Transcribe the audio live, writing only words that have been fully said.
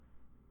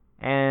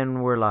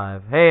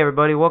live. Hey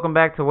everybody, welcome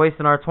back to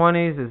Wasting Our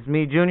 20s. It's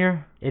me,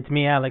 Junior. It's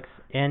me, Alex.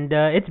 And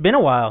it's been a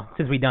while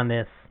since we've done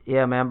this.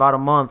 Yeah, man, about a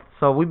month.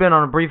 So we've been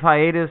on a brief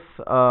hiatus.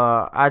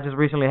 I just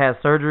recently had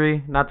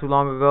surgery not too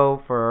long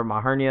ago for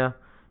my hernia.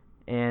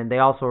 And they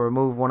also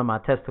removed one of my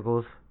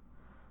testicles.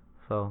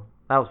 So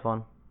that was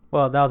fun.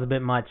 Well, that was a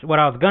bit much. What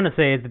I was going to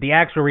say is that the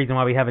actual reason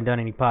why we haven't done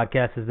any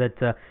podcasts is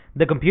that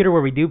the computer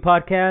where we do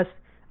podcasts,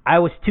 I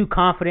was too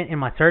confident in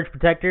my surge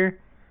protector.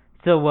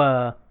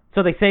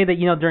 So they say that,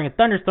 during a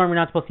thunderstorm, you're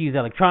not supposed to use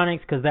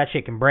electronics because that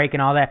shit can break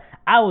and all that.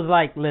 I was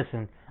like,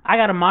 listen, I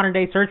got a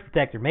modern-day surge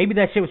protector. Maybe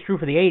that shit was true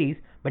for the 80s,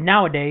 but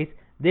nowadays,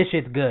 this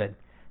shit's good.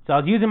 So I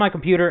was using my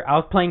computer. I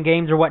was playing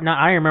games or whatnot.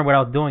 I don't remember what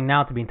I was doing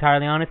now, to be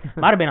entirely honest.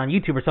 Might have been on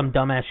YouTube or some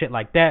dumbass shit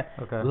like that.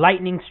 Okay.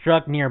 Lightning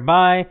struck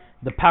nearby.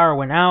 The power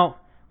went out.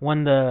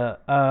 When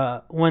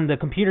the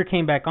computer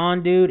came back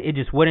on, dude, it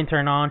just wouldn't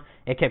turn on.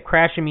 It kept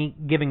crashing me,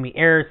 giving me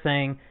errors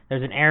saying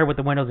there's an error with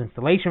the Windows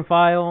installation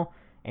file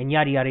and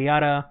yada yada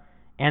yada.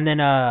 And then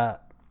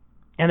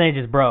it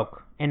just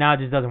broke, and now it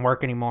just doesn't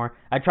work anymore.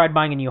 I tried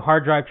buying a new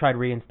hard drive, tried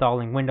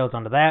reinstalling Windows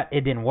onto that.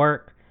 It didn't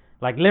work.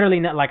 Like,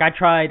 literally,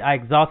 I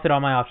exhausted all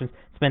my options,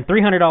 spent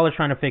 $300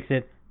 trying to fix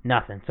it,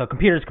 nothing. So,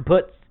 computer's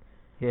kaput.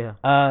 Yeah.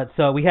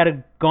 So, we had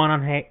to go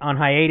on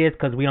hiatus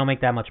because we don't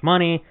make that much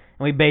money,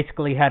 and we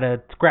basically had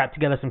to scrap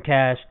together some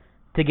cash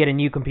to get a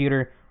new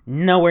computer.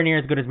 Nowhere near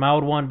as good as my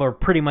old one, but we're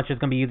pretty much just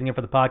going to be using it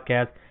for the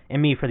podcast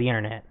and me for the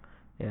internet.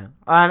 Yeah,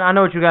 I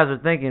know what you guys are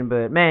thinking,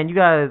 but man, you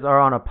guys are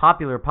on a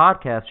popular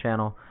podcast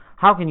channel.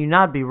 How can you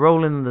not be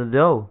rolling the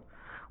dough?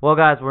 Well,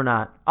 guys, we're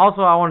not.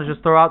 Also, I want to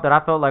just throw out that I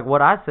felt like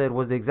what I said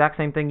was the exact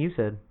same thing you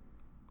said.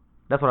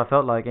 That's what I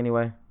felt like,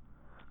 anyway.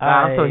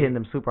 I'm still hitting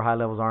them super high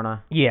levels, aren't I?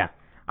 Yeah.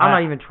 I'm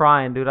not even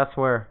trying, dude, I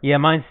swear. Yeah,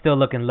 mine's still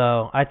looking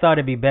low. I thought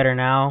it'd be better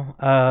now,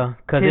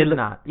 because it's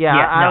not. Yeah,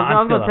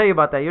 I'm going to tell you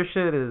about that. Your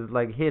shit is,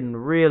 like, hitting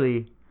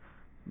really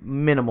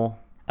minimal.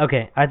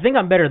 Okay, I think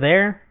I'm better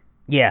there.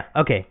 Yeah,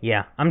 okay,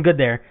 yeah, I'm good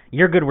there.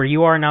 You're good where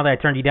you are now that I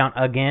turned you down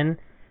again,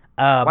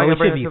 but we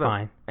should be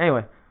fine.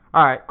 Anyway,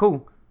 all right,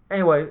 cool.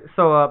 Anyway,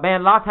 so,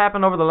 man, lots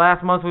happened over the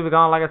last month we've been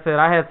gone. Like I said,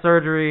 I had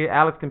surgery.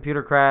 Alex's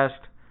computer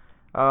crashed.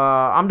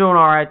 I'm doing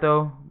all right,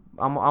 though.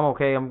 I'm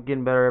okay. I'm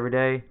getting better every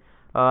day.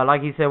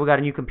 Like he said, we got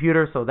a new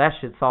computer, so that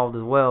shit's solved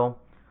as well.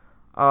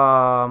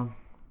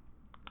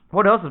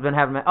 What else has been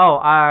happening? Oh,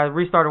 I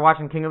restarted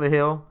watching King of the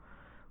Hill,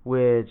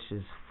 which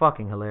is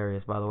fucking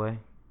hilarious, by the way.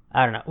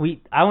 I don't know.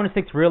 I want to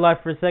stick to real life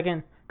for a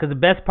second, because the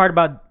best part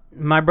about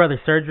my brother's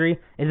surgery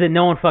is that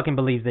no one fucking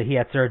believes that he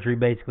had surgery,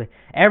 basically.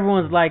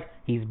 Everyone's like,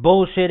 he's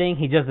bullshitting,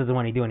 he just doesn't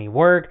want to do any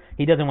work,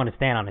 he doesn't want to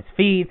stand on his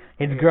feet,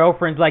 his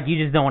girlfriend's like,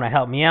 you just don't want to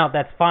help me out,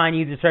 that's fine,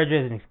 use your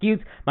surgery as an excuse.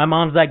 My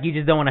mom's like, you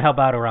just don't want to help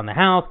out around the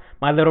house.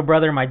 My little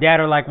brother and my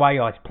dad are like, why are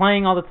you always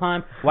playing all the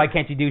time? Why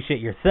can't you do shit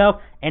yourself?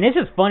 And it's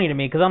just funny to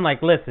me, because I'm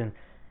like, listen,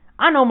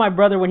 I know my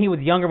brother when he was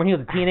younger, when he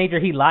was a teenager,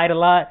 he lied a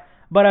lot,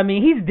 but I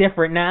mean, he's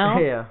different now.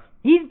 Yeah.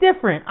 He's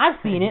different. I've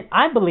seen it.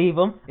 I believe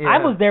him. Yeah. I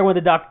was there where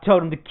the doctor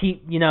told him to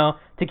keep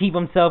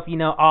himself,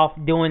 off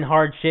doing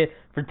hard shit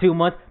for 2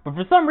 months. But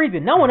for some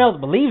reason, no one else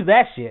believes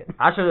that shit.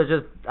 I should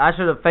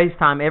have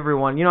FaceTimed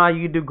everyone. You know how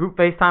you do group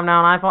FaceTime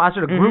now on iPhone? I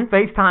should have group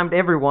FaceTimed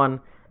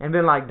everyone and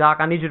been like, Doc,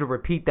 I need you to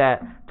repeat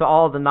that to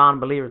all the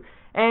non-believers.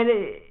 And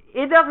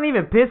it doesn't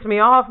even piss me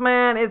off,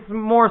 man. It's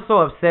more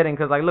so upsetting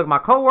because, like, look, my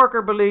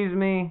coworker believes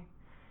me,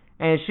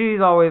 and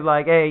she's always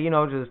like, hey,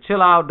 just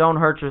chill out, don't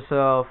hurt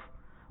yourself.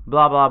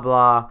 Blah, blah,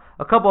 blah.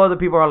 A couple other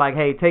people are like,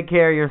 hey, take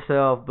care of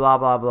yourself, blah,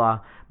 blah,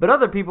 blah. But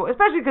other people,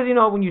 especially because,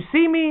 when you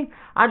see me,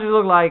 I just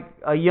look like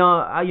a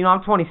young,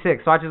 I'm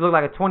 26, so I just look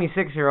like a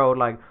 26-year-old.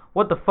 Like,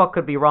 what the fuck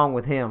could be wrong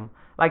with him?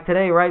 Like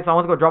today, right, so I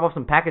went to go drop off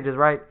some packages,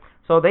 right?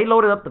 So they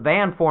loaded up the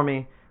van for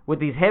me with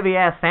these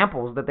heavy-ass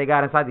samples that they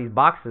got inside these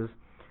boxes.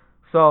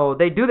 So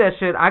they do that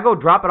shit. I go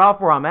drop it off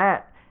where I'm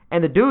at,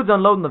 and the dude's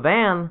unloading the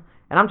van,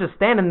 and I'm just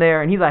standing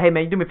there, and he's like, hey,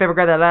 man, you do me a favor,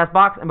 grab that last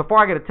box. And before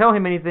I get to tell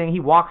him anything,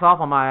 he walks off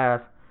on my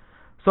ass.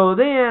 So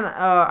then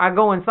I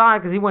go inside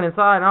because he went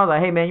inside, and I was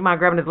like, hey, man, you mind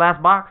grabbing this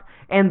last box?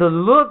 And the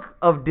look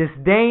of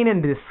disdain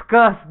and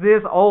disgust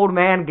this old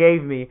man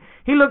gave me,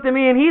 he looked at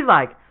me, and he's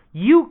like,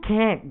 you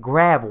can't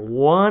grab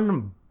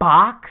one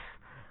box?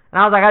 And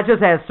I was like, I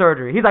just had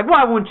surgery. He's like,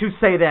 why wouldn't you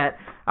say that?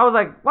 I was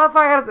like, well, if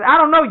I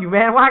don't know you,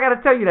 man. Why I got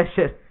to tell you that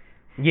shit?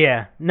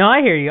 Yeah. No,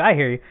 I hear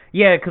you.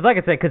 Yeah, because like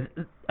I said,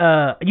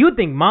 you would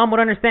think Mom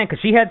would understand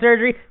because she had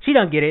surgery. She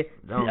don't get it.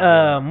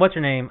 What's her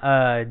name?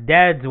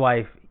 Dad's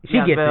wife. She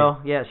gets it.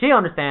 Yeah, she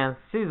understands.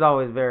 She's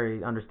always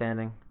very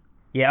understanding.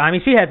 Yeah, I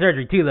mean, she had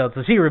surgery too, though,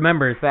 so she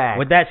remembers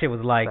what that shit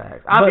was like.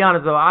 I'll be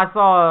honest, though. I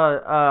saw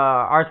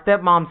our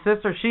stepmom's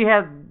sister. She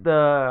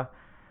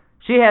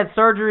had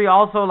surgery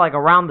also, like,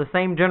 around the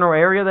same general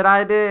area that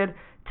I did,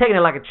 taking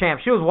it like a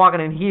champ. She was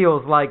walking in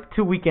heels, like,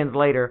 2 weekends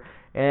later,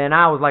 and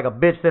I was like a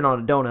bitch sitting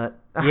on a donut.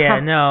 Yeah,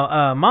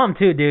 no, Mom,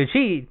 too, dude.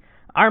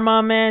 Our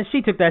mom, man,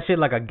 she took that shit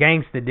like a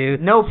gangster,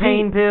 dude. No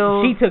pain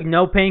pills. She took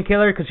no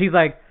painkiller because she's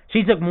like,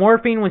 she took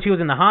morphine when she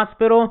was in the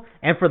hospital,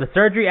 and for the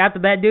surgery after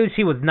that, dude,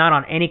 she was not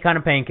on any kind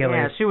of painkiller.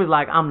 Yeah, she was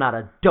like, I'm not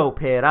a dope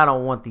head. I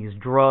don't want these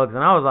drugs.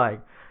 And I was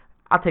like,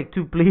 I'll take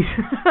 2, please.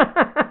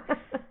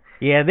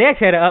 Yeah, they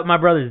actually had to up my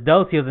brother's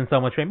dose. He was in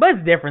so much pain. But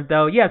it's different,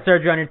 though. You have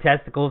surgery on your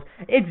testicles.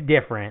 It's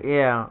different.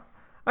 Yeah.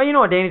 Oh, you know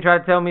what Danny tried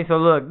to tell me? So,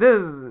 look,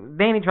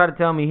 Danny tried to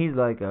tell me, he's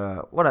like,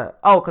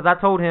 because I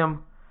told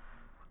him,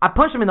 I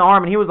punched him in the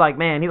arm, and he was like,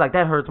 man,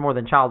 that hurts more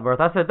than childbirth.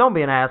 I said, don't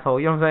be an asshole.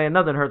 You know what I'm saying?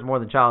 Nothing hurts more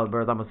than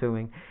childbirth, I'm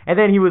assuming. And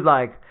then he was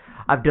like,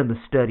 I've done the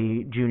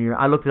study, Junior.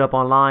 I looked it up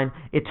online.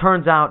 It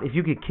turns out if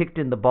you get kicked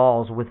in the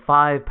balls with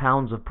 5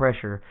 pounds of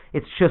pressure,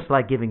 it's just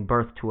like giving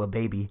birth to a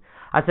baby.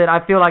 I said,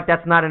 I feel like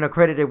that's not an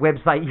accredited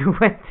website you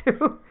went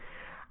to.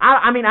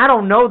 I mean, I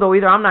don't know, though,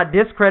 either. I'm not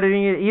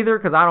discrediting it either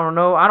because I don't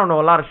know. I don't know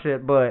a lot of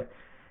shit, but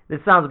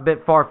it sounds a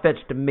bit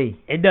far-fetched to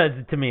me. It does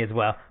to me as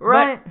well.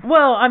 Right? But,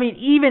 well, I mean,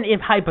 even if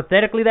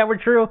hypothetically that were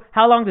true,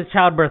 how long does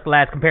childbirth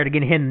last compared to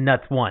getting hit in the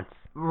nuts once?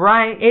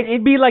 Right.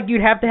 It'd be like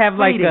you'd have to have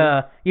like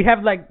a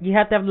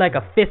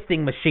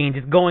fisting machine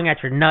just going at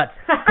your nuts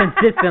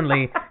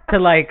consistently to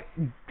like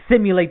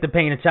simulate the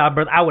pain of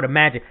childbirth. I would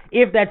imagine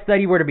if that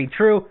study were to be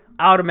true,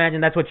 I would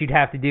imagine that's what you'd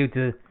have to do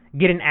to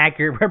get an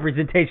accurate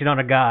representation on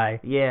a guy.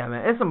 Yeah,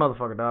 man, it's a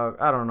motherfucker, dog.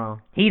 I don't know.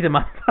 He's a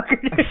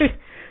motherfucker, dude.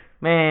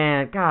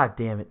 Man, god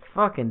damn it,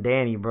 fucking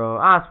Danny, bro.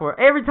 I swear,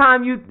 every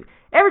time you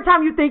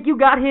think you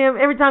got him,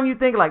 every time you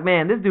think like,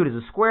 man, this dude is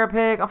a square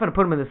peg, I'm finna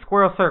put him in the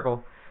square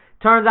circle.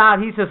 Turns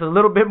out he's just a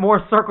little bit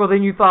more circle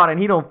than you thought, and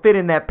he don't fit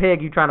in that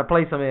peg you trying to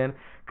place him in.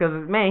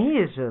 Because, man, he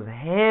is just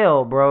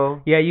hell,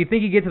 bro. Yeah, you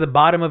think you get to the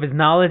bottom of his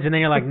knowledge, and then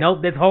you're like,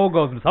 nope, this hole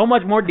goes so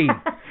much more deep.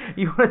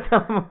 You want to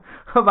tell him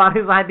about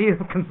his idea of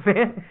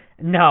consent?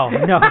 No.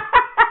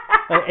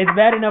 It's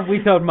bad enough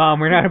we told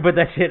Mom we're not going to put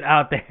that shit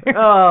out there.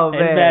 Oh,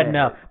 man. It's bad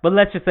enough. But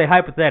let's just say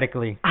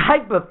hypothetically.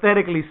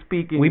 Hypothetically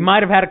speaking. We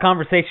might have had a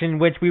conversation in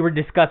which we were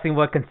discussing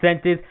what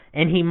consent is,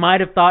 and he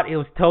might have thought it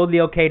was totally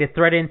okay to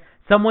threaten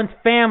someone's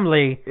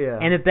family,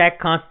 and that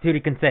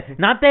constituted consent.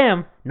 Not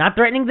them, not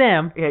threatening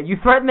them. Yeah, you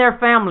threaten their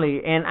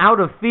family, and out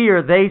of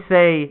fear, they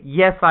say,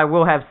 yes, I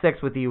will have sex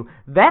with you.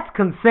 That's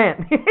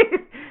consent.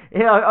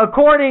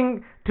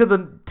 According to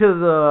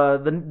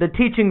the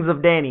teachings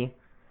of Danny.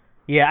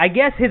 Yeah, I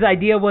guess his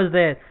idea was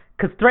that,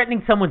 because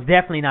threatening someone's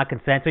definitely not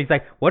consent, so he's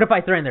like, what if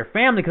I threaten their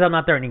family because I'm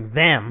not threatening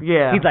them?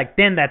 Yeah. He's like,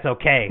 then that's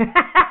okay.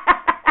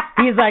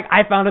 He's like,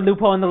 I found a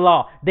loophole in the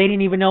law. They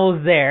didn't even know it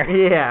was there.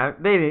 Yeah,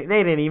 they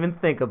didn't even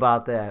think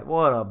about that.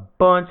 What a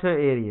bunch of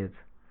idiots.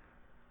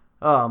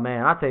 Oh,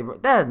 man, I tell you, bro,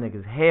 that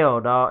nigga's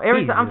hell, dog.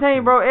 I'm telling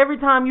you, bro, every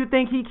time you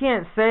think he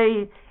can't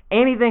say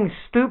anything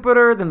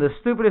stupider than the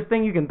stupidest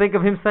thing you can think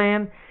of him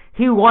saying,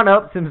 he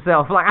one-ups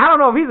himself. Like, I don't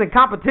know if he's in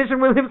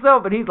competition with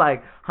himself, but he's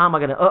like, how am I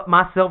going to up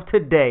myself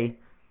today?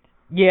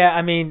 Yeah,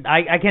 I mean,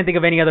 I can't think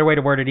of any other way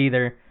to word it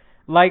either.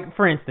 Like,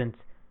 for instance,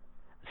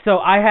 so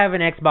I have an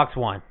Xbox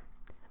One.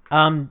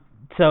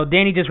 So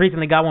Danny just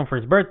recently got one for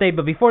his birthday,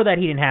 but before that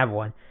he didn't have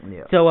one.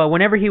 Yeah. So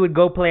whenever he would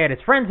go play at his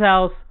friend's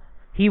house,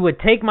 he would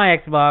take my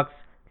Xbox,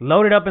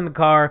 load it up in the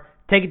car,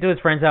 take it to his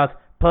friend's house,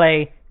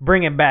 play,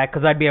 bring it back,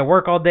 because I'd be at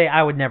work all day,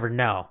 I would never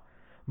know.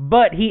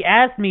 But he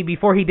asked me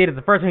before he did it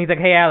the first time, he's like,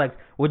 hey Alex,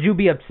 would you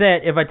be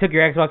upset if I took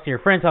your Xbox to your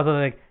friend's house? I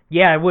was like,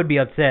 yeah, I would be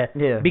upset.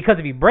 Yeah. Because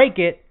if you break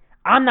it,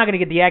 I'm not going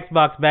to get the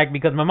Xbox back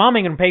because my mom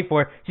ain't going to pay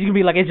for it. She's going to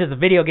be like, it's just a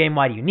video game,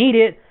 why do you need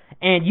it?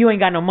 And you ain't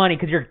got no money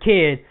because you're a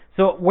kid.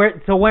 So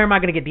where am I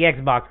going to get the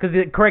Xbox? Because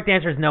the correct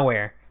answer is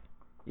nowhere.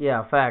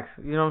 Yeah, facts.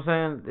 You know what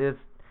I'm saying?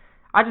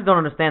 I just don't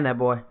understand that,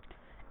 boy.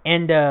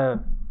 And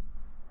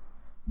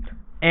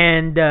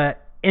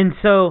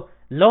so,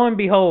 lo and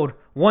behold,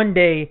 one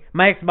day,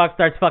 my Xbox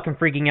starts fucking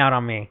freaking out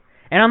on me.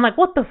 And I'm like,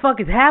 what the fuck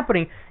is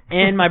happening?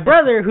 And my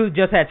brother, who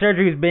just had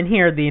surgery, who's been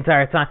here the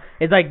entire time,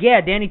 is like,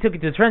 yeah, Danny took it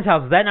to his friend's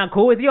house. Is that not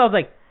cool with you? I was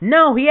like,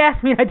 no, he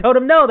asked me, and I told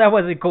him no, that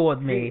wasn't cool with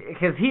me.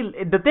 Because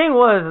the thing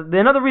was,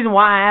 another reason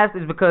why I asked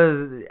is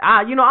because,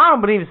 I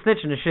don't believe in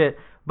snitching and shit,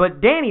 but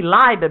Danny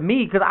lied to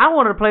me because I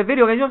wanted to play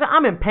video games. You know what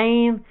I'm saying? I'm in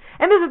pain.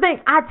 And this is the thing,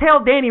 I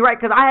tell Danny, right,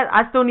 because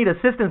I still need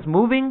assistance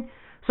moving.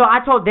 So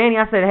I told Danny,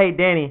 I said, hey,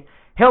 Danny,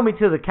 help me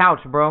to the couch,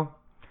 bro.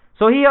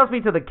 So he helps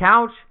me to the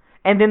couch.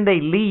 And then they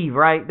leave,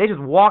 right? They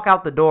just walk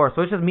out the door.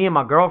 So it's just me and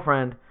my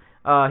girlfriend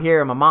here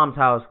at my mom's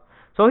house.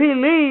 So he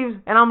leaves,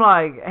 and I'm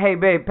like, hey,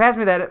 babe, pass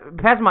me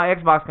my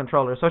Xbox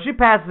controller. So she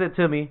passes it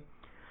to me.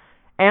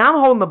 And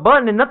I'm holding the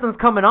button, and nothing's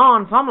coming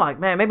on. So I'm like,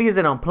 man, maybe is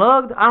it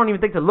unplugged? I don't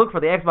even think to look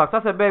for the Xbox. So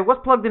I said, babe,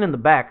 what's plugged in the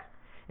back?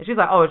 And she's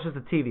like, oh, it's just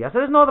a TV. I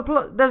said, there's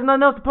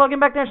nothing else to plug in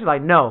back there? She's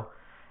like, no.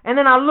 And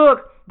then I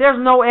look, there's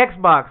no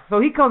Xbox. So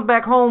he comes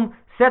back home,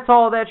 sets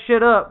all that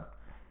shit up.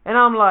 And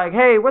I'm like,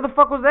 hey, where the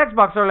fuck was the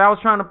Xbox earlier? I was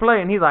trying to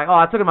play. And he's like, oh,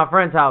 I took it to my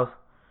friend's house.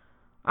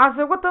 I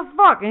said, what the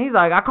fuck? And he's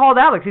like, I called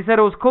Alex. He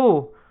said it was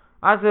cool.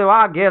 I said, well,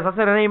 I guess. I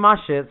said, it ain't my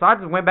shit. So I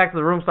just went back to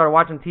the room, started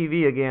watching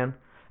TV again.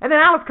 And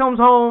then Alex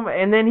comes home,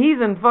 and then he's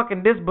in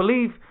fucking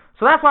disbelief.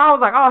 So that's why I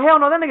was like, oh, hell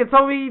no, that nigga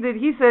told me that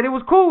he said it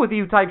was cool with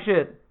you type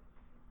shit.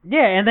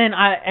 Yeah, and then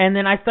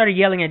I started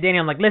yelling at Danny.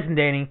 I'm like, listen,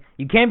 Danny,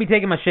 you can't be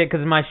taking my shit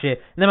because it's my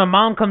shit. And then my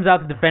mom comes out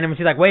to defend him, and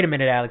she's like, wait a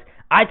minute, Alex.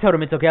 I told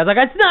him it's okay. I was like,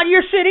 it's not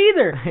your shit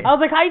either. I was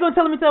like, how you gonna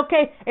tell him it's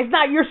okay? It's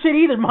not your shit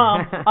either,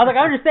 Mom. I was like,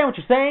 I understand what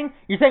you're saying.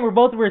 You're saying we're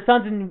both your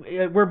sons and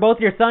we're both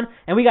your son,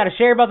 and we gotta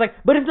share. But I was like,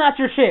 but it's not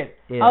your shit.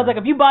 Yeah. I was like,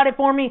 if you bought it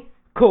for me,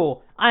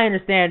 cool. I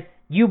understand.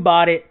 You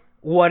bought it.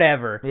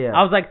 Whatever. Yeah.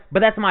 I was like,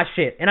 but that's my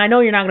shit. And I know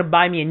you're not going to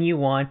buy me a new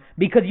one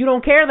because you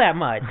don't care that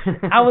much.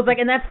 I was like,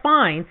 and that's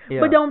fine.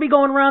 Yeah. But don't be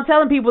going around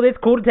telling people that it's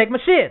cool to take my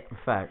shit.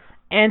 Facts.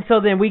 And so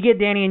then we get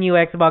Danny a new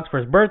Xbox for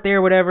his birthday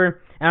or whatever.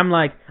 And I'm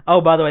like,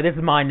 oh, by the way, this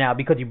is mine now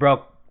because you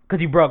broke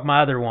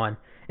my other one.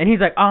 And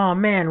he's like, oh,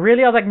 man,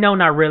 really? I was like, no,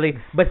 not really.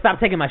 But stop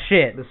taking my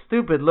shit. The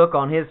stupid look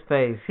on his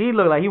face. He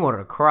looked like he wanted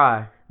to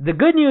cry. The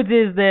good news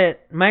is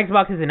that my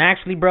Xbox isn't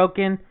actually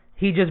broken.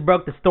 He just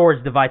broke the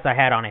storage device I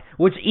had on it,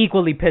 which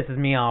equally pisses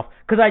me off.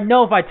 Because I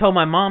know if I told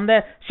my mom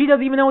that, she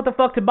doesn't even know what the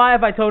fuck to buy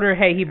if I told her,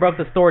 hey, he broke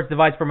the storage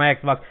device for my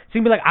Xbox.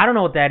 She'd be like, I don't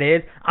know what that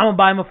is. I'm going to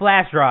buy him a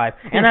flash drive.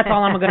 And that's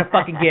all I'm going to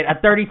fucking get, a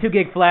 32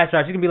 gig flash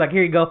drive. She's going to be like,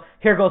 here you go.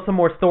 Here goes some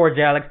more storage,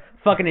 Alex.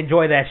 Fucking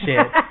enjoy that shit.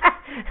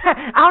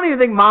 I don't even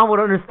think Mom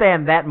would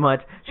understand that much.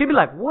 She'd be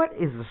like, what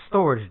is a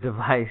storage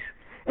device?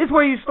 It's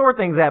where you store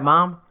things at,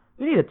 Mom.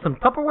 You need some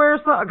Tupperware or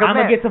something? I'm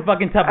going to get some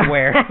fucking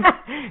Tupperware.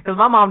 Because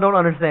my mom don't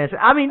understand.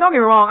 I mean, don't get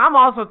me wrong. I'm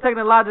also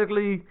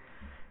technologically,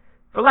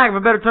 for lack of a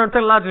better term,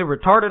 technologically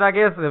retarded, I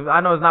guess.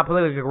 I know it's not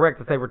politically correct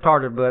to say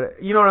retarded,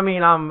 but you know what I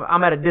mean?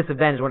 I'm at a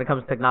disadvantage when it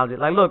comes to technology.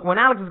 Like, look, when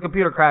Alex's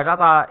computer crashed, I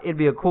thought it'd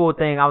be a cool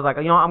thing. I was like,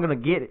 you know, I'm going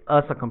to get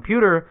us a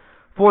computer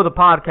for the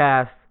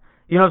podcast,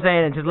 you know what I'm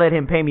saying, and just let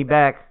him pay me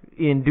back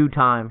in due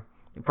time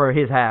for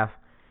his half.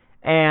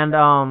 And,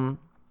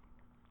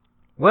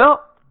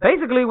 well,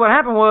 basically what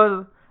happened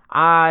was,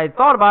 I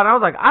thought about it. I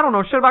was like, I don't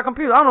know shit about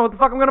computers. I don't know what the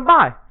fuck I'm going to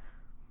buy.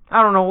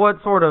 I don't know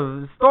what sort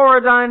of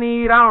storage I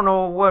need. I don't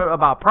know what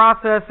about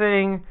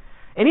processing.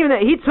 And even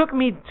that, he took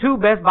me to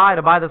Best Buy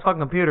to buy this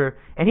fucking computer,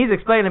 and he's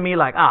explaining to me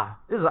like,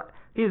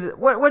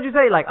 what'd you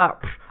say? Like,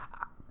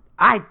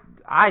 I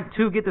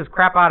too get this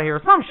crap out of here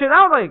or some shit.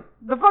 I was like,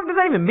 the fuck does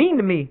that even mean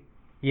to me?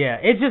 Yeah,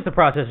 it's just the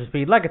processor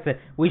speed. Like I said,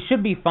 we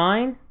should be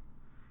fine.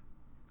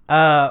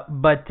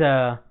 But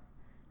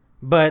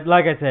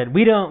like I said,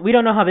 we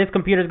don't know how this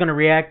computer is going to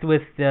react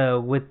with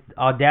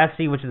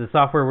Audacity, which is the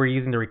software we're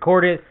using to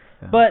record it.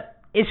 Yeah. But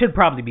it should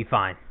probably be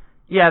fine.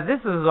 Yeah, this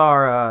is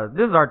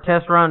our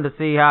test run to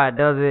see how it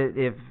does it.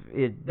 If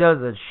it does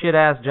a shit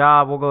ass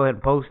job, we'll go ahead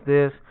and post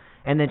this,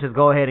 and then just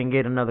go ahead and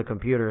get another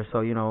computer.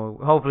 So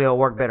hopefully it'll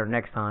work better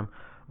next time.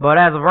 But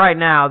as of right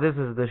now, this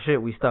is the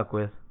shit we stuck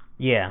with.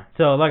 Yeah.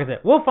 So like I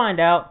said, we'll find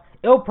out.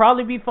 It'll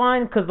probably be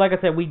fine because, like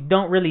I said, we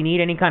don't really need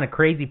any kind of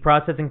crazy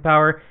processing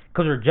power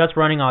because we're just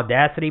running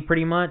Audacity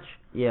pretty much.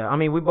 Yeah, I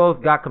mean, we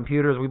both got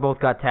computers. We both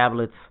got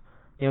tablets.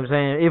 You know what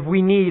I'm saying? If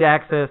we need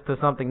access to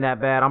something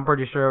that bad, I'm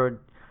pretty sure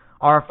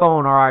our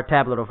phone or our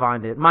tablet will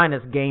find it.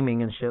 Minus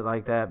gaming and shit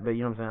like that, but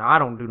you know what I'm saying? I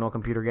don't do no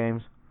computer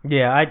games.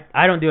 Yeah,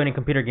 I don't do any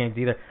computer games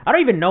either. I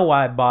don't even know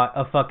why I bought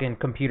a fucking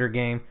computer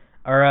game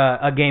or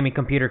a gaming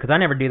computer because I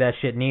never do that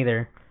shit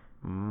neither.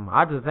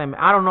 I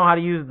don't know how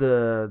to use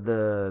the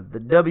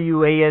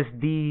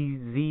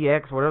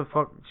WASD-ZX, whatever the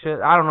fuck shit.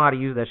 I don't know how to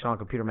use that shit on a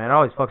computer, man. It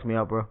always fucks me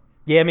up, bro.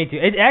 Yeah, me too.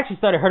 It actually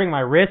started hurting my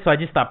wrist, so I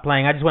just stopped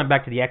playing. I just went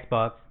back to the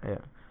Xbox. Yeah,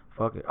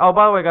 fuck it. Oh,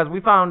 by the way, guys,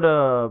 we found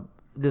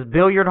this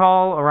billiard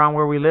hall around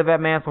where we live at,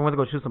 man, so we went to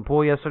go shoot some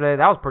pool yesterday.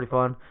 That was pretty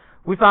fun.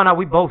 We found out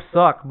we both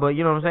suck, but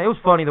you know what I'm saying? It was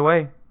fun either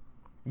way.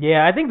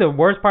 Yeah, I think the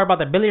worst part about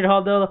the billiard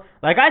hall, though,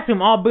 like, I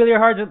assume all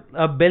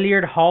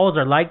billiard halls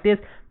are like this,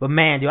 but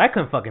man, dude, I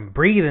couldn't fucking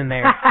breathe in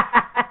there.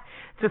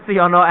 Just so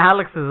y'all know,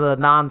 Alex is a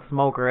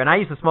non-smoker, and I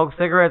used to smoke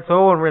cigarettes, so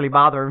it wasn't really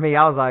bothering me.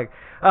 I was like,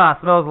 it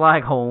smells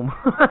like home.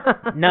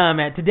 Nah,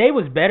 man, today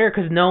was better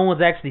because no one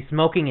was actually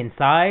smoking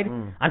inside.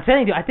 I'm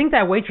telling you, I think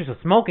that waitress was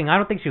smoking. I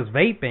don't think she was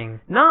vaping.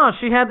 No,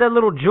 she had that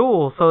little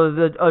jewel. So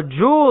a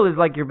jewel is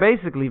like you're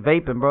basically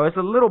vaping, bro. It's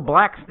a little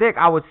black stick.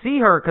 I would see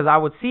her because I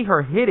would see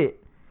her hit it.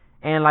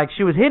 And, like,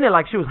 she was hitting it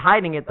like she was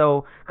hiding it,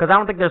 though, because I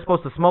don't think they're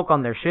supposed to smoke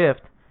on their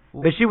shift.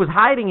 But she was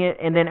hiding it,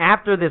 and then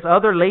after this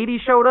other lady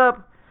showed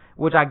up,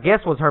 which I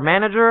guess was her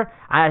manager,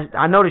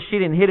 I noticed she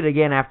didn't hit it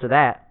again after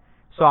that.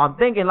 So I'm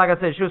thinking, like I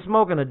said, she was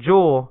smoking a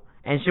jewel,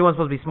 and she wasn't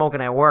supposed to be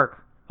smoking at work.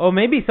 Oh,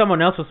 maybe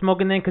someone else was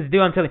smoking then, because, dude,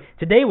 I'm telling you,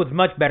 today was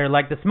much better.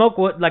 Like, the smoke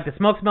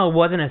smell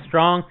wasn't as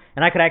strong,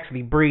 and I could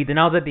actually breathe, and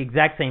I was at the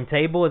exact same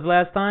table as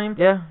last time.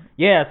 Yeah.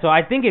 Yeah, so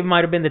I think it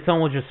might have been that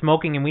someone was just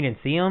smoking and we didn't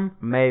see them.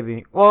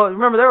 Maybe. Well,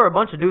 remember, there were a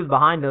bunch of dudes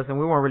behind us, and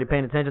we weren't really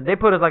paying attention. They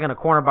put us, like, in a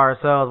corner by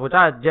ourselves, which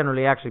I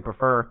generally actually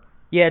prefer.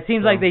 Yeah, it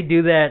seems like they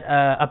do that,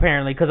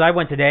 apparently, because I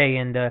went today,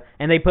 and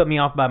they put me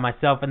off by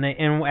myself, and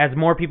as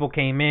more people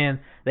came in,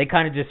 they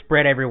kind of just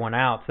spread everyone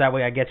out, so that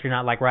way I guess you're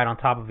not, like, right on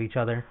top of each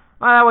other.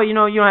 That way, you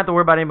don't have to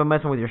worry about anybody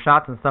messing with your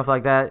shots and stuff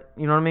like that,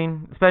 you know what I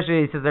mean?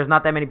 Especially since there's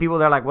not that many people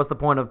there, like, what's the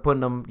point of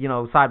putting them,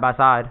 side by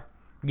side?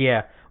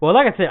 Yeah. Well,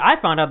 like I said, I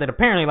found out that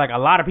apparently, like, a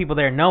lot of people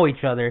there know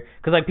each other.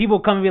 Because, like, people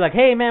come and be like,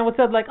 hey, man, what's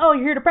up? Like, oh,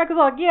 you're here to practice?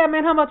 I'm like, yeah,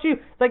 man, how about you?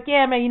 It's like,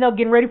 yeah, man,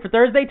 getting ready for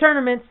Thursday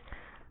tournaments.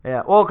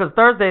 Yeah, well, because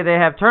Thursday they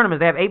have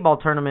tournaments. They have 8-ball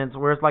tournaments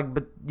where it's like,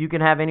 but you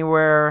can have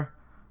anywhere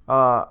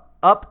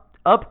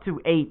up to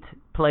 8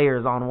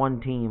 players on one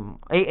team,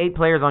 8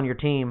 players on your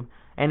team,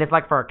 and it's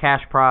like for a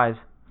cash prize.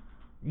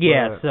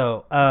 Yeah,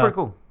 so pretty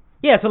cool.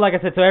 Yeah, so like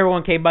I said, so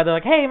everyone came by. They're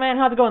like, "Hey, man,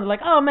 how's it going?" They're like,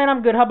 "Oh, man,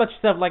 I'm good. How about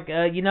yourself?" Like,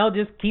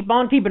 just keep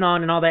on keeping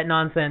on and all that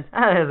nonsense.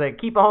 I was like,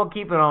 keep on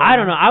keeping on. I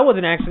don't know. I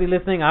wasn't actually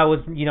listening. I was,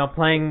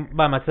 playing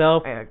by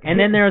myself. And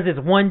then there was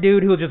this one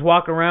dude who would just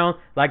walk around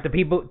like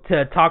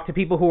to talk to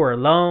people who were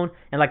alone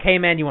and like, "Hey,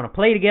 man, you want to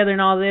play together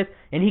and all this?"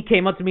 And he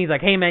came up to me. He's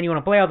like, "Hey, man, you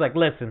want to play?" I was like,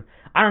 "Listen,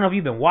 I don't know if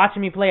you've been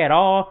watching me play at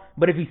all,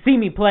 but if you see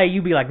me play,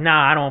 you'd be like,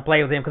 nah, I don't want to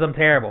play with him because I'm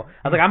terrible."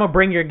 I was like, "I'm gonna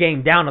bring your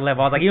game down a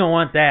level." I was like, "You don't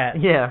want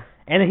that." Yeah.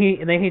 And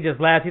then he just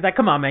laughs. He's like,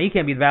 "Come on, man, you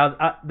can't be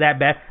that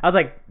bad." I was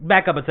like,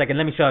 "Back up a second,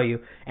 let me show you."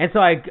 And so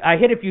I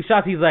hit a few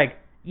shots. He's like,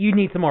 "You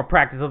need some more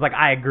practice." I was like,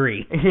 "I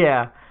agree."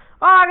 Yeah.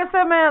 Well, like I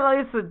said, man,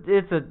 like,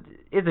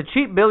 it's a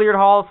cheap billiard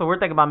hall, so we're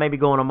thinking about maybe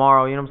going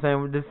tomorrow. You know what I'm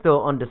saying? We're just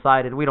still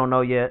undecided. We don't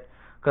know yet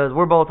because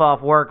we're both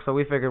off work, so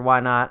we figured why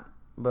not.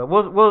 But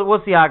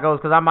we'll see how it goes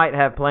because I might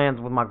have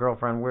plans with my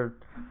girlfriend. We're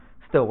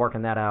still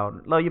working that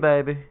out. Love you,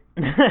 baby.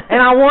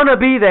 And I want to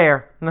be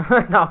there. No.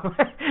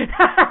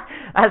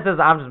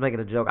 I'm just making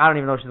a joke. I don't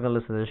even know if she's going to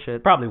listen to this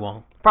shit. Probably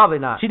won't. Probably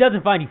not. She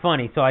doesn't find you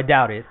funny, so I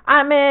doubt it.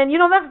 Man,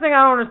 that's the thing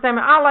I don't understand,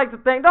 man. I like to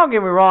think, don't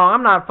get me wrong,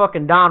 I'm not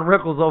fucking Don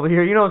Rickles over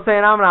here. You know what I'm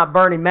saying? I'm not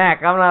Bernie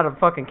Mac. I'm not a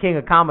fucking king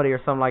of comedy or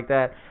something like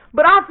that.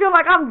 But I feel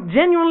like I'm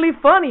genuinely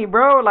funny,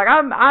 bro. Like,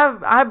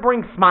 I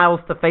bring smiles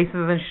to faces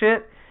and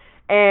shit.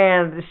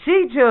 And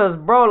she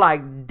just, bro,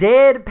 like,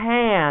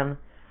 deadpan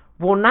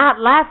will not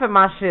laugh at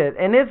my shit.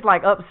 And it's,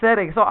 like,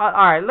 upsetting. So, all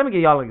right, let me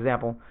give y'all an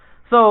example.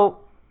 So,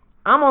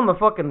 I'm on the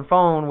fucking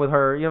phone with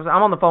her. You know what I'm saying?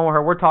 I'm on the phone with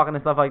her. We're talking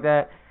and stuff like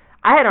that.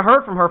 I hadn't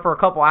heard from her for a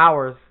couple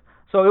hours.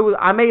 So,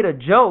 I made a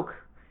joke.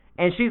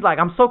 And she's like,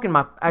 I was soaking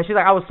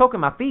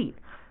my feet.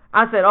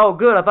 I said, "Oh,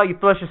 good. I thought you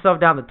flushed yourself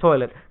down the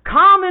toilet."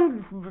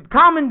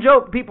 Common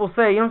joke people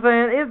say, you know what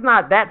I'm saying? It's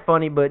not that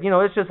funny, but,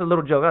 it's just a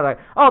little joke. I was like,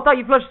 "Oh, I thought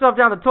you flushed yourself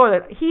down the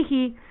toilet." Hee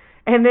hee.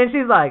 And then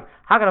she's like,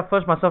 "How can I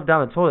flush myself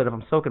down the toilet if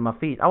I'm soaking my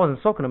feet?" I wasn't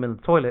soaking them in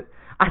the toilet.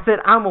 I said,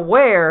 "I'm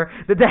aware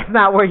that that's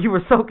not where you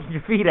were soaking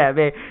your feet at,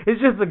 man. It's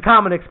just a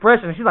common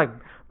expression." And she's like,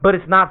 "But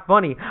it's not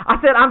funny."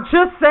 I said, "I'm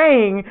just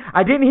saying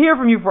I didn't hear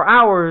from you for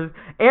hours.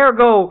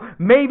 Ergo,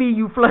 maybe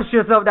you flushed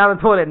yourself down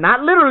the toilet."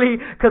 Not literally,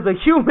 because a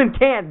human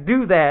can't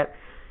do that.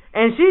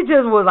 And she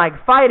just was like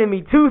fighting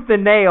me tooth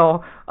and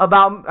nail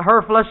about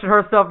her flushing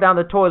herself down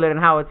the toilet and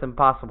how it's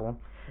impossible.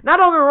 Now,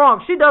 don't get me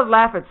wrong, she does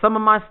laugh at some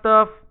of my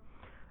stuff.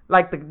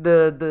 Like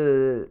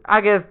the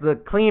I guess the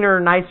cleaner,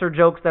 nicer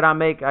jokes that I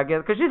make, I guess.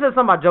 Because she says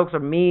some of my jokes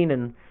are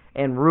mean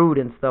and rude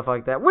and stuff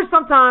like that. Which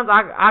sometimes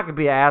I could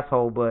be an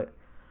asshole, but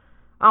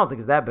I don't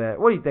think it's that bad.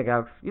 What do you think,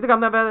 Alex? You think I'm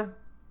that bad?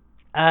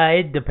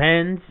 It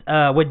depends.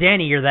 With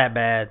Danny, you're that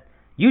bad.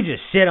 You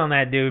just shit on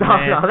that dude,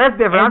 man. No, that's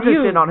different. I'm just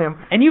shitting on him.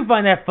 And you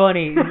find that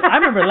funny. I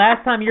remember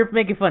last time you were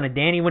making fun of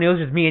Danny when it was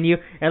just me and you.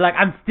 And like,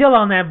 I'm still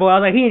on that boy. I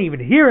was like, he ain't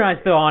even here and I'm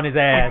still on his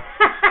ass.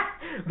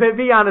 But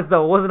be honest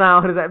though, wasn't I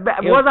on his ass?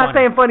 Was I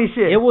saying funny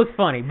shit? It was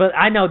funny, but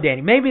I know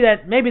Danny. Maybe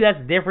that's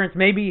the difference.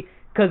 Maybe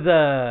cause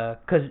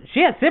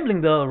she had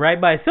siblings though,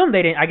 right? But I assume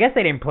they didn't. I guess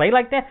they didn't play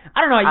like that.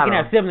 I don't know how you can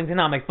have siblings and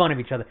not make fun of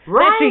each other.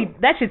 Right?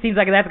 That shit seems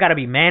like that's got to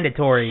be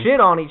mandatory. Shit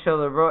on each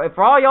other, bro.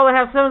 For all y'all that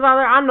have siblings out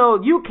there, I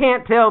know you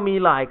can't tell me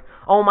like,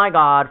 "Oh my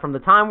God, from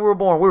the time we were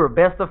born, we were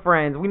best of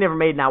friends. We never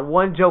made not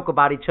one joke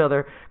about each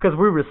other because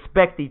we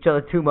respect each other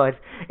too much."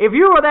 If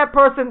you are that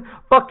person,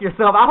 fuck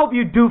yourself. I hope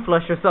you do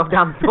flush yourself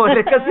down the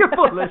toilet because you're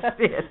full of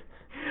shit.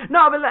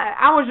 No, but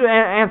I want you to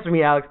answer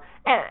me, Alex.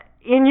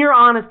 In your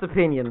honest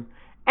opinion,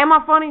 am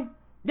I funny?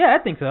 Yeah,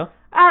 I think so.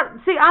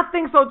 See, I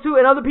think so too,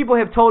 and other people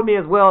have told me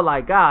as well,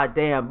 like, "God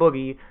damn,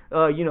 Boogie,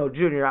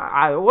 Junior,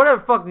 whatever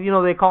the fuck,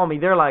 they call me."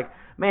 They're like,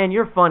 "Man,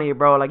 you're funny,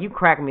 bro. Like, you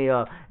crack me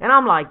up." And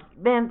I'm like,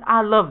 man,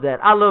 I love that.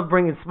 I love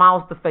bringing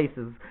smiles to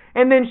faces.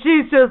 And then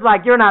she's just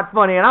like, "You're not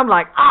funny." And I'm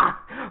like,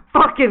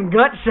 fucking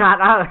gut shot.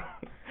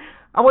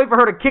 I wait for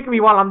her to kick me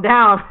while I'm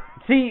down.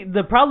 See,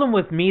 the problem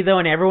with me, though,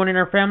 and everyone in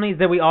our family is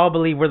that we all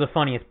believe we're the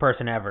funniest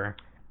person ever.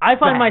 I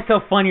find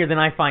myself funnier than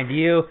I find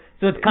you,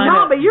 so it's kind of...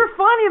 No, but you're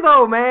funny,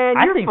 though, man.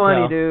 You're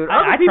funny, so. Dude.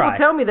 Other people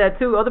tell me that,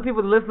 too. Other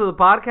people that listen to the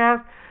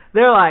podcast,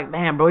 they're like,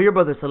 "Man, bro, your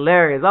brother's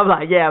hilarious." I'm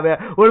like, "Yeah,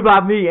 man, what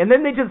about me?" And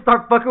then they just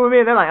start fucking with me,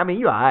 and they're like, "I mean,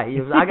 you all right."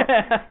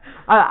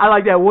 I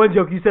like that one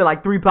joke you said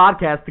like 3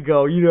 podcasts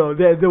ago.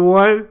 The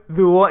one,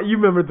 you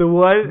remember the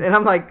one? And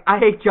I'm like, I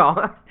hate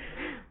y'all.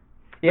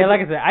 Yeah,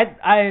 like I said,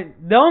 I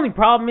the only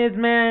problem is,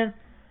 man,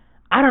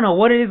 I don't know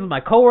what it is with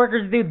my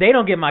coworkers, dude. They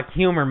don't get my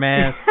humor,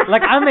 man.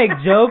 Like, I make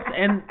jokes,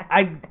 and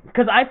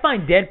because I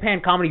find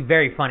deadpan comedy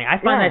very funny.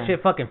 I find that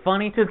shit fucking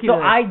funny, so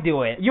I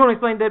do it. You want to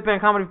explain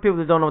deadpan comedy for people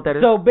that don't know what that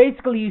is? So,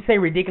 basically, you say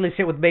ridiculous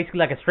shit with basically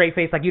like a straight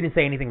face, like you didn't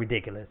say anything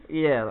ridiculous.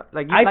 Yeah,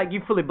 like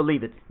you fully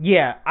believe it.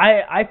 Yeah,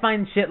 I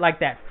find shit like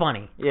that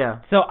funny. Yeah.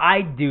 So,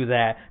 I do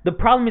that. The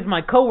problem is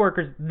my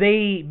coworkers,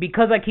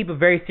 because I keep a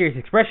very serious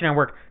expression at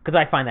work, because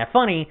I find that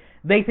funny,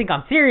 they think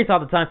I'm serious all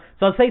the time,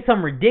 so I'll say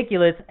something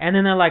ridiculous, and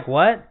then they're like,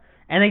 "What?"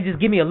 and they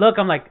just give me a look.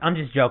 I'm like, I'm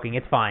just joking.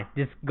 It's fine.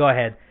 Just go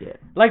ahead. Yeah.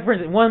 Like, for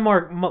instance,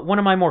 one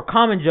of my more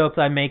common jokes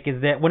I make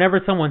is that whenever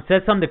someone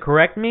says something to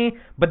correct me,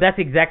 but that's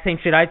the exact same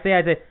shit I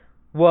say,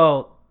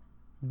 well,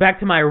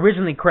 back to my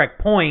originally correct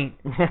point,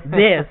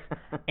 this,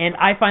 and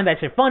I find that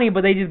shit funny,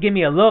 but they just give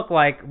me a look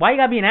like, why you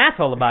gotta be an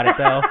asshole about it,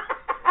 though?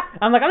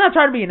 I'm like, I'm not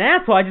trying to be an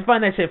asshole. I just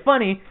find that shit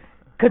funny.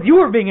 Because you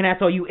were being an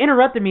asshole. You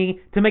interrupted me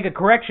to make a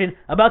correction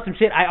about some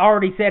shit I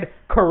already said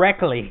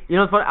correctly. You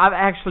know what's funny? I've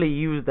actually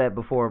used that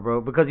before, bro.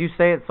 Because you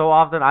say it so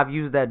often, I've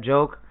used that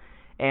joke.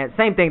 And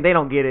same thing, they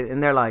don't get it.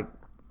 And they're like,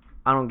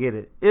 I don't get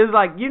it. It's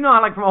like, you know, I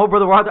like from Oh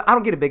Brother Where Art Thou, I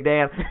don't get it, Big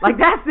Dan. Like,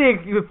 that's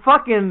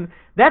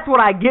that's what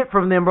I get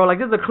from them, bro. Like,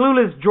 this is a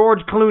clueless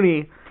George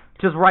Clooney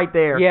just right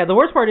there. Yeah, the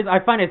worst part is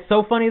I find it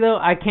so funny, though,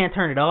 I can't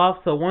turn it off.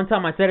 So one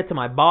time I said it to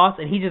my boss,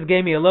 and he just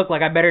gave me a look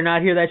like I better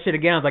not hear that shit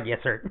again. I was like, yes,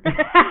 sir.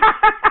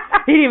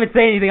 He didn't even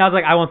say anything. I was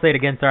like, I won't say it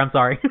again, sir. I'm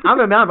sorry. I'm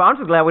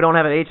just glad we don't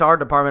have an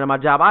HR department in my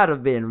job. I'd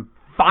have been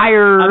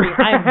fired. I mean,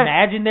 I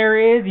imagine there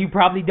is. You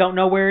probably don't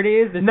know where it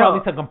is. There's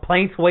probably some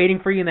complaints waiting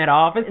for you in that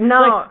office.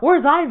 No. Like,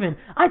 where's Ivan?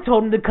 I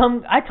told him to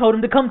come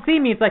see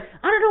me. It's like,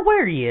 I don't know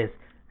where he is.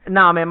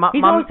 Nah, man.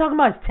 He's always talking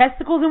about his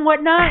testicles and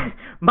whatnot.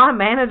 My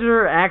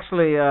manager,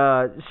 actually,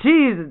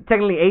 she's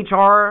technically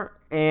HR,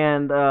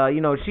 and,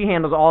 she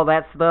handles all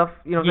that stuff.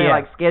 You know what I'm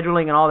saying? Like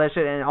scheduling and all that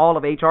shit, and all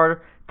of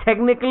HR,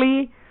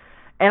 technically.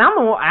 And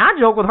I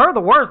joke with her the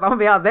worst. I'm gonna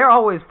be out. They're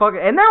always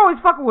fucking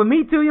with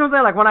me too. You know what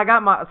I'm saying? Like when I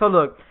got so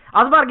look,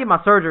 I was about to get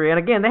my surgery, and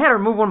again they had to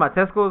remove one of my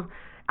testicles.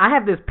 I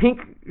have this pink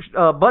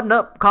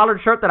button-up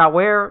collared shirt that I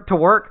wear to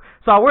work,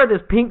 so I wear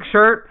this pink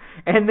shirt,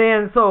 and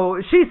then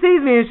so she sees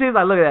me and she's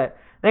like, "Look at that.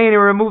 They ain't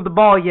even removed the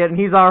ball yet, and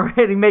he's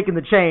already making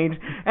the change."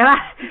 And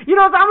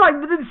I'm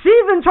like,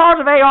 she's in charge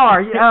of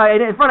AR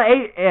in front of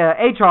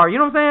HR.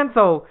 You know what I'm saying?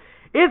 So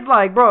it's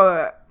like,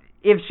 bro.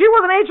 If she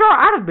wasn't HR,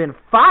 I'd have been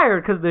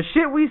fired because the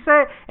shit we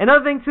say.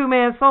 Another thing, too,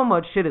 man, so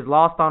much shit is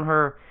lost on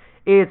her.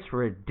 It's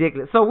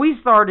ridiculous. So we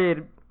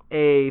started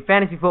a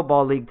fantasy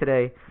football league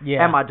today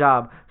at my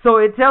job. So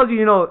it tells you,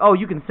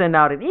 you can send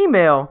out an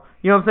email,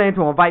 you know what I'm saying,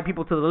 to invite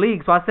people to the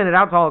league. So I sent it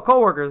out to all the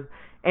coworkers.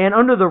 And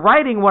under the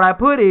writing, what I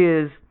put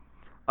is,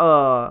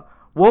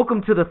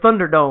 welcome to the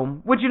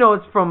Thunderdome, which,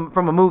 it's from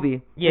a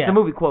movie. Yeah. It's a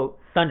movie quote.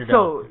 Thunderdome.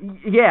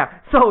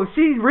 So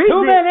she reads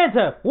it. 2 men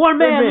enter, 1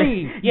 man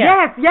leave.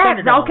 Yes.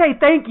 Thunderdome. Okay,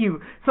 thank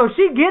you. So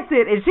she gets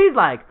it, and she's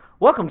like,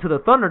 welcome to the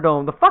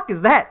Thunderdome. The fuck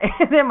is that?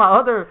 And then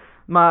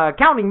my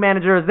accounting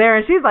manager is there,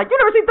 and she's like, you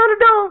never seen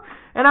Thunderdome?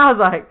 And I was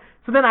like,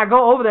 so then I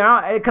go over there,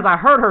 because I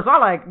heard her, so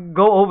I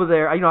go over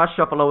there. I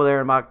shuffle over there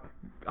in my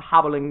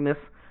hobblingness,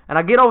 and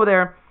I get over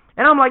there.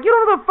 And I'm like, you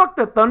know what the fuck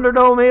the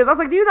Thunderdome is? I was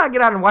like, do you not get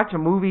out and watch a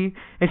movie?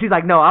 And she's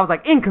like, no. I was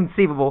like,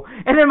 inconceivable.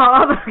 And then my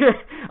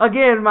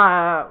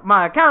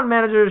account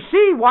manager,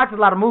 she watches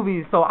a lot of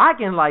movies, so I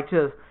can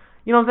just,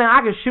 you know what I'm saying?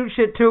 I can shoot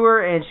shit to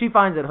her, and she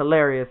finds it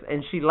hilarious,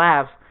 and she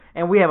laughs,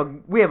 and we have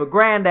a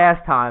grand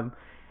ass time.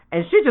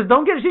 And she just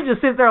don't get it. She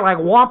just sits there like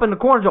whomping the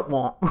corner, just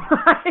whomp.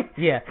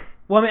 Yeah.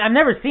 Well, I mean, I've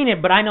never seen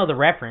it, but I know the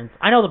reference.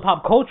 I know the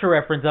pop culture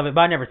reference of it,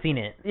 but I've never seen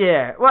it.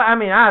 Yeah, well, I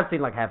mean, I've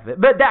seen like half of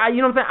it. But, that,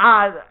 you know what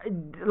I'm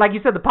saying? Like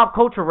you said, the pop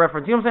culture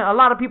reference, you know what I'm saying? A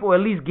lot of people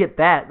at least get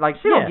that. Like,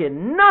 she don't get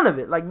none of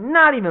it. Like,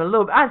 not even a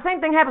little bit.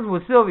 Same thing happens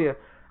with Sylvia.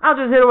 I'll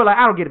just hit her with, like,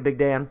 I don't get it, Big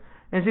Dan.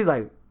 And she's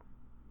like,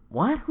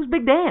 what? Who's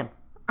Big Dan?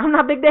 I'm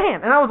not Big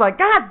Dan. And I was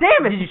like, God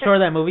damn it. Did you show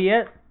her that movie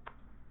yet?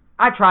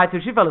 I tried to.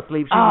 She fell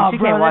asleep. She bro,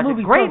 can't watch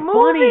it. Great so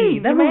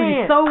movie. That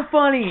movie's so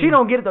funny. She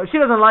don't get it though. She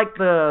doesn't like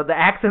the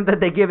accent that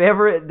they give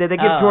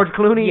George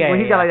Clooney when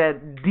he's got like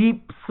that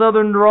deep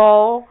Southern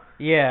drawl.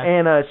 Yeah.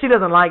 And she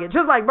doesn't like it.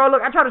 Just like, bro,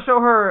 look, I try to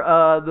show her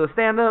the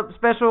stand-up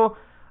special.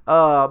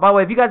 By the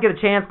way, if you guys get a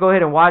chance, go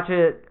ahead and watch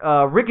it.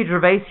 Ricky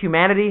Gervais,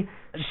 Humanity.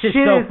 Shit's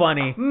so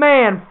funny.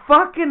 Man,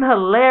 fucking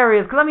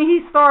hilarious. Because, I mean,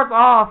 he starts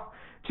off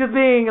just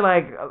being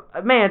like,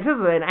 man, just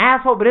an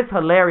asshole, but it's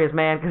hilarious,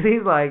 man. Because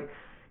he's like,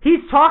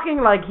 he's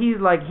talking like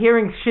he's like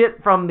hearing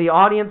shit from the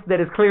audience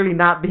that is clearly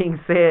not being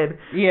said.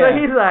 Yeah.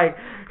 So he's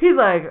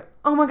like,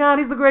 oh my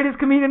God, he's the greatest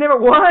comedian ever.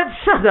 What?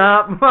 Shut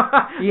up.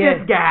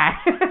 This guy.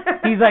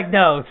 He's like,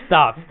 no,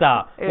 stop.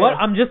 Yeah. What?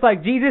 I'm just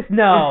like Jesus?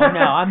 No,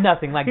 I'm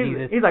nothing like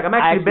Jesus. He's like, I'm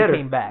actually bitter.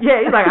 Came back.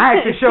 Yeah, he's like, I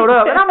actually showed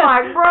up. And I'm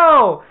like,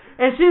 bro.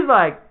 And she's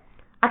like,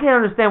 I can't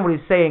understand what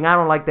he's saying. I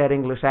don't like that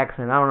English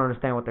accent. I don't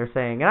understand what they're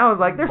saying. And I was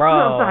like, they're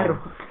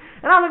subtitles.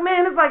 And I was like,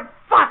 man, it's like,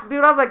 fuck,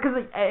 dude. I was like, because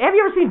have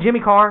you ever seen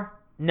Jimmy Carr?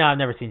 No, I've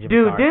never seen Jimmy Carr.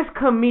 Dude, Carr. this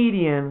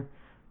comedian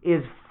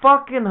is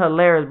fucking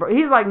hilarious, bro.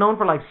 He's like known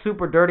for like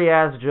super dirty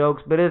ass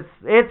jokes, but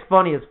it's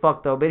funny as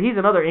fuck though. But he's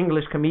another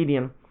English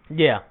comedian.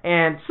 Yeah.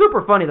 And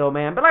super funny though,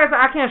 man. But like I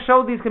said, I can't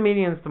show these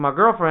comedians to my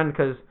girlfriend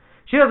because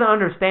she doesn't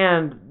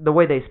understand the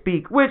way they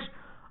speak, which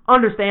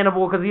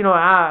understandable because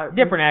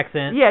different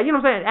accent. Yeah, you know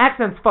what I'm saying.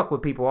 Accents fuck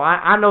with people.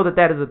 I know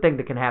that is a thing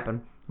that can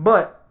happen,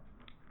 but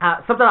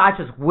sometimes I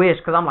just wish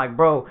because I'm like,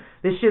 bro,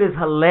 this shit is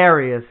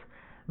hilarious.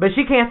 But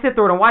she can't sit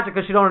through it and watch it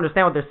because she don't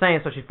understand what they're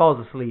saying, so she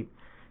falls asleep.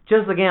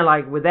 Just again,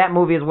 like with that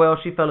movie as well,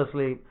 she fell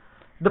asleep.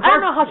 I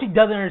don't know how she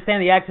doesn't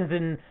understand the accents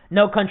in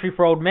No Country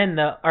for Old Men,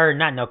 or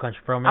not No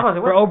Country for Old Men,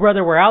 for Oh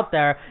Brother We're Out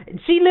There.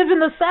 She lives in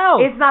the South.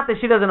 It's not that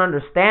she doesn't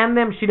understand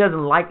them. She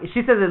doesn't like.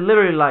 She says it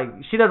literally like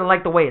she doesn't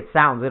like the way it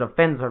sounds. It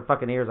offends her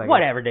fucking ears. I guess.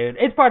 Whatever, dude.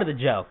 It's part of the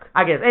joke.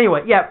 I guess.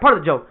 Anyway, yeah, part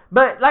of the joke.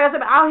 But like I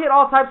said, I'll hit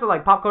all types of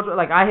like pop culture.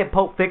 Like I hit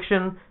Pulp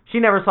Fiction. She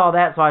never saw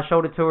that, so I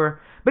showed it to her.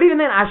 But even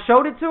then, I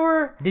showed it to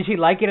her. Did she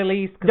like it at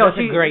least? No, that's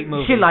a great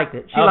movie. She liked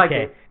it. She liked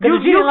it.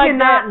 You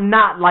cannot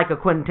not like a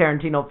Quentin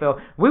Tarantino film.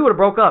 We would have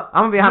broke up.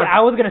 I'm gonna be honest. Yeah,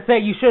 I was gonna say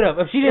you should have.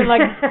 If she didn't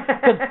like,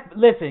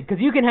 because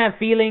you can have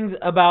feelings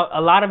about a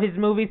lot of his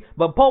movies,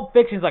 but Pulp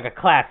Fiction's like a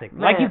classic.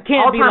 Man, like you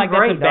can't be like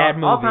that's a bad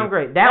movie. All time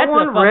great. That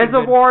one,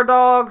 Reservoir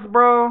Dogs,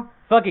 bro.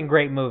 Fucking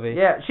great movie.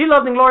 Yeah, she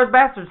loved Inglourious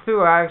Basterds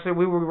too.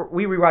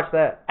 We rewatched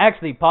that.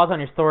 Actually, pause on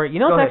your story. You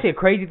know what's actually a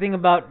crazy thing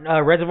about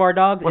Reservoir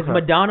Dogs is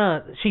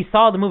Madonna. She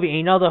saw the movie, and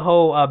you know the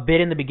whole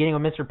bit in the beginning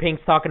when Mr.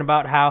 Pink's talking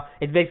about how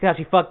it's basically how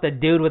she fucked a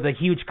dude with a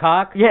huge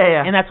cock.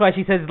 Yeah. And that's why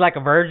she says it's like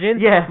a virgin.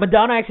 Yeah.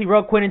 Madonna actually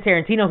wrote Quentin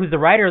Tarantino, who's the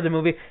writer of the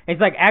movie. And it's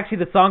like actually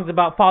the song's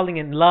about falling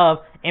in love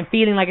and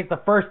feeling like it's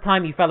the first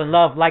time you fell in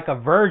love like a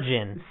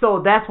virgin.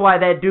 So that's why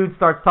that dude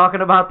starts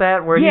talking about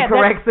that, where he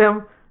corrects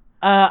him.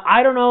 I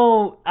don't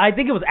know. I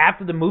think it was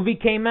after the movie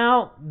came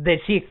out that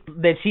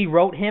she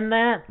wrote him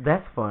that.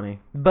 That's funny.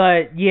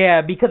 But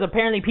yeah, because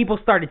apparently people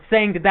started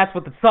saying that that's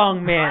what the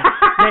song meant.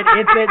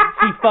 that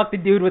she fucked a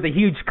dude with a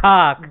huge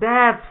cock.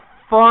 That's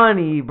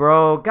funny,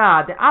 bro.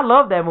 God, I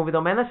love that movie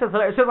though, man. That's just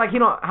hilarious. It's just like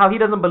how he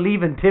doesn't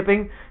believe in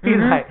tipping.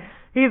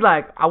 He's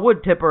like I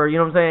would tip her. You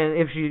know what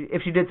I'm saying?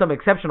 If she did something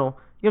exceptional.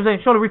 You know what I'm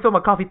saying? She only refilled my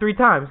coffee 3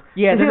 times.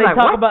 Yeah, then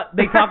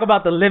they talk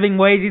about the living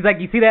wage. He's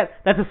like, you see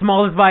that? That's the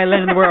smallest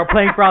violin in the world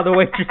playing for all the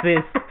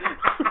waitresses.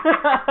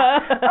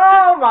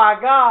 Oh my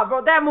God,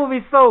 bro, that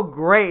movie's so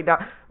great.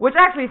 Which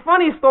actually,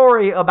 funny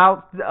story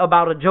about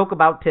a joke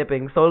about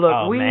tipping. So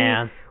look,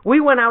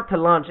 we went out to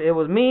lunch. It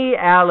was me,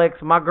 Alex,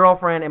 my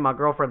girlfriend, and my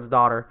girlfriend's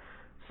daughter.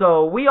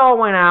 So we all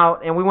went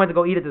out and we went to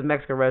go eat at this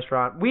Mexican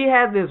restaurant. We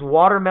had this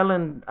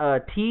watermelon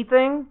tea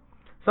thing.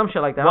 Some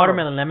shit like that.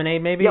 Watermelon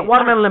lemonade, maybe? Yeah,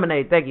 watermelon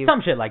lemonade, thank you.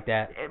 Some shit like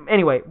that.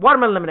 Anyway,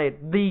 watermelon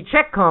lemonade. The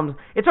check comes.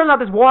 It turns out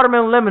this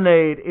watermelon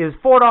lemonade is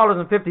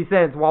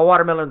 $4.50 while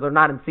watermelons are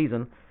not in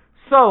season.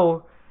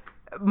 So,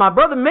 my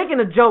brother making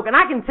a joke, and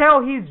I can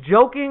tell he's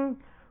joking,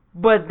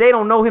 but they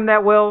don't know him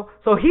that well.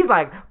 So he's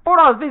like,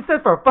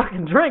 $4.50 for a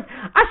fucking drink?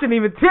 I shouldn't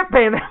even tip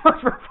paying that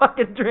much for a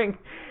fucking drink.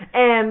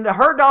 And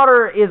her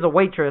daughter is a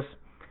waitress.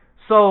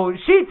 So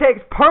she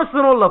takes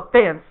personal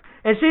offense,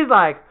 and she's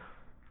like,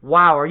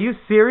 wow, are you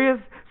serious?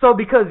 So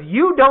because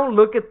you don't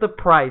look at the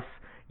price,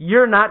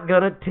 you're not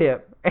gonna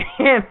tip.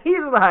 And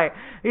he's like,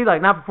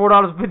 not for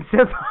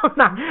 $4.50. I'm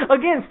not.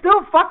 Again,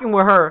 still fucking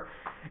with her.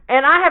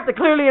 And I have to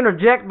clearly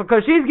interject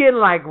because she's getting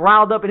like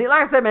riled up. And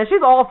like I said, man,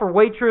 she's all for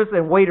waitress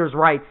and waiters'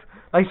 rights.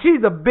 Like,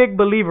 she's a big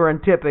believer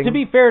in tipping. To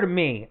be fair to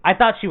me, I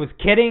thought she was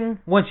kidding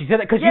when she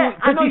said that.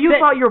 I know you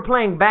thought you were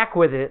playing back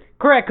with it.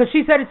 Correct, because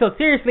she said it so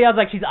seriously. I was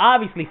like, she's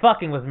obviously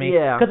fucking with me.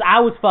 Yeah. Because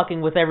I was fucking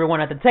with everyone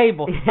at the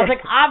table. Yeah. I was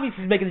like,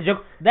 obviously she's making a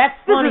joke. That's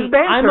funny. This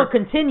is banter. I'm going to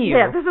continue.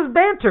 Yeah, this is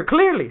banter,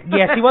 clearly.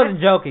 Yeah, she wasn't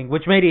joking,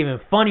 which made it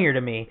even funnier to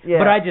me. Yeah.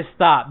 But I just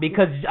stopped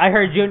because I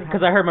heard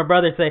my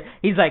brother say,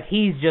 he's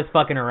just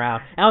fucking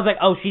around. And I was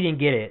like, oh, she didn't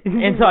get it.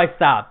 And so I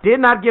stopped.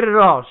 Did not get it at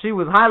all. She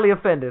was highly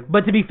offended.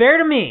 But to be fair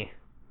to me,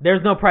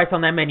 there's no price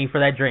on that menu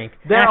for that drink.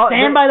 And I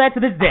stand by that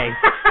to this day.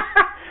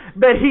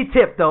 But he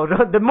tipped, though.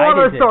 The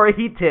moral of the story,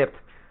 he tipped.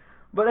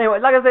 But anyway,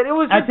 like I said, it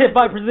was just... I tipped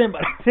 5%,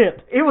 but I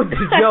tipped. It was a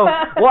joke.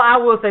 Well,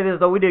 I will say this,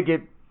 though. We did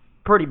get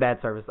pretty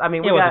bad service. I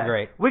mean, it wasn't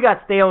great. We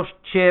got stale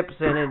chips,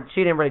 and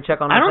she didn't really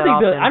check on us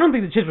I don't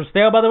think the chips were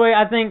stale, by the way.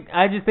 I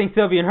just think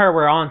Sylvia and her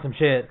were on some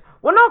shit.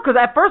 Well, no, because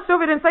at first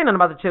Sylvia didn't say nothing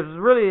about the chips. It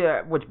was really,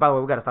 which, by the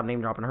way, we got to stop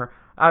name dropping her.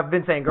 I've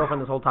been saying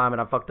girlfriend this whole time,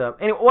 and I fucked up.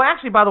 Anyway, well,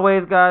 actually, by the way,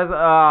 guys,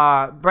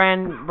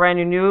 brand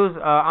new news.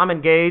 I'm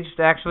engaged,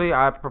 actually.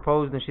 I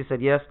proposed, and she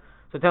said yes.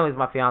 So technically, it's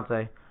my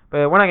fiance.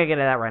 But we're not going to get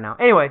into that right now.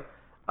 Anyway,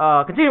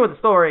 continue with the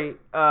story.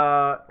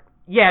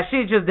 Yeah,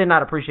 she just did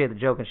not appreciate the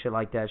joke and shit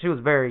like that. She was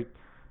very,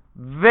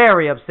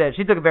 very upset.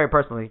 She took it very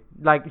personally.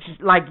 Like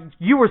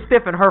you were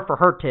stiffing her for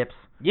her tips.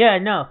 Yeah,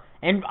 no.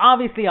 And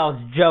obviously I was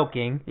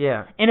joking.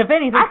 Yeah. And if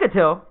anything, I could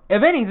tell.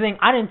 If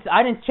anything, I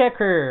didn't check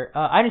her.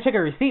 I didn't check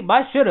her receipt, but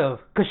I should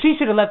have, because she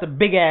should have left a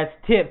big ass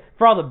tip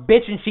for all the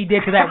bitching she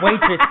did to that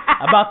waitress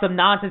about some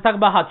nonsense,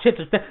 talking about how chips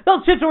are stale.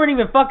 Those chips weren't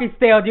even fucking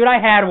stale, dude. I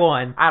had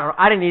one.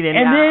 I didn't eat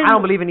any. I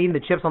don't believe in eating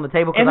the chips on the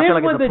table because I feel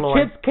like it's a ploy. And then when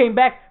the chips came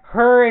back,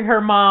 her and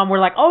her mom were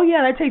like, oh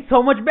yeah, that tastes so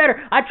much better.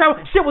 I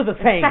tried. Shit was the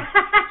same.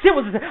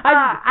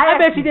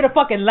 I bet she did a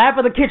fucking lap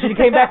of the kitchen and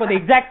came back with the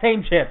exact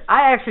same chips.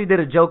 I actually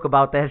did a joke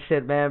about that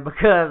shit, man,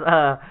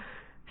 because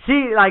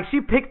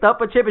she picked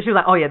up a chip and she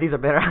was like, oh yeah, these are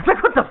better. I was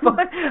like, what the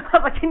fuck? I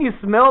was like, can you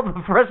smell the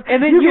fresh?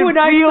 And then you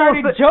and I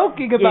started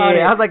joking about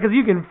it. I was like, because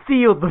you can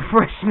feel the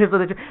freshness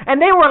of the chip.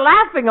 And they were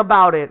laughing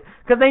about it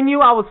because they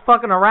knew I was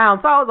fucking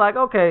around. So I was like,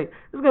 okay,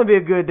 this is going to be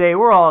a good day.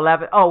 We're all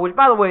laughing. Oh, which,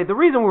 by the way, the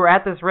reason we were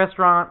at this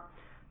restaurant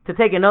to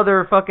take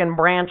another fucking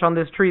branch on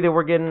this tree that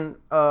we're getting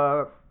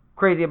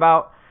crazy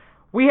about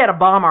we had to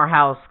bomb our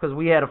house because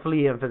we had a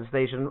flea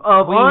infestation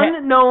of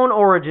unknown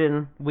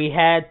origin. We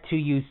had to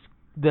use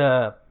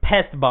the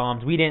pest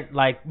bombs. We didn't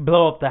like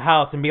blow up the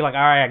house and be like,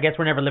 all right, I guess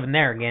we're never living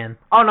there again.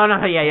 Oh no,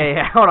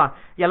 yeah. Hold on.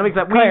 Yeah, let me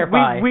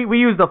clarify. We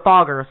used the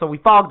fogger, so we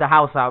fogged the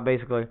house out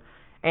basically.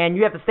 And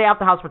you have to stay out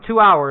the house for 2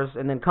 hours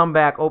and then come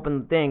back, open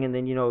the thing, and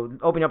then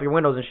open up your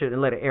windows and shit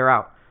and let it air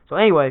out. So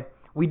anyway,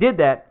 we did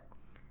that,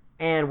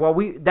 and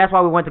that's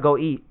why we went to go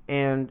eat.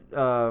 And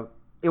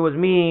it was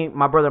me,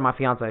 my brother, and my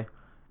fiance,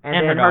 and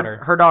then her daughter.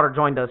 Her daughter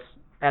joined us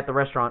at the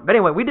restaurant. But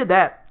anyway, we did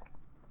that,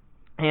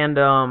 and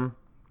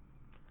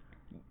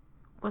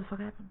what the fuck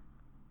happened?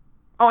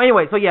 Oh,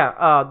 anyway, so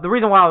yeah, the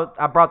reason why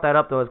I brought that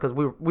up though is because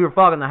we were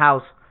fogging the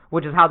house,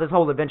 which is how this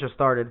whole adventure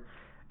started.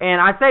 And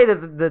I say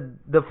that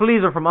the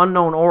fleas are from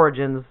unknown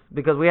origins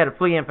because we had a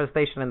flea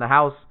infestation in the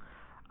house.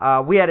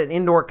 We had an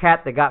indoor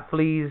cat that got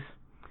fleas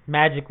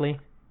magically.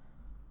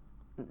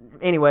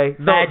 Anyway,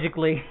 so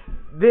magically,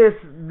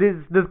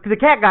 the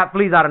cat got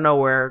fleas out of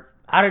nowhere.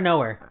 Out of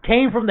nowhere,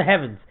 came from the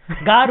heavens.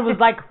 God was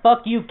like,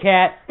 "Fuck you,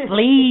 cat,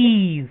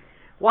 fleas."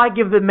 Why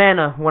give them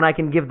mana when I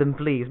can give them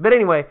fleas? But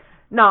anyway,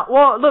 no.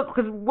 Well, look,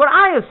 because what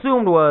I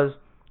assumed was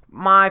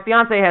my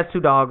fiance has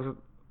 2 dogs.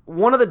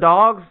 One of the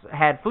dogs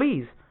had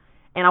fleas.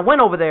 And I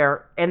went over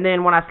there, and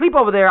then when I sleep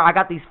over there, I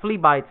got these flea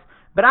bites.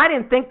 But I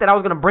didn't think that I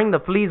was going to bring the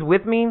fleas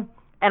with me,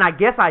 and I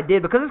guess I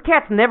did, because this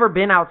cat's never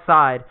been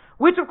outside.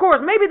 Which, of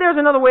course, maybe there's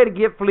another way to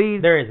get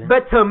fleas. There isn't.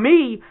 But to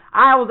me,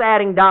 I was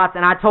adding dots,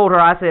 and I told her,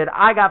 I said,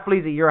 I got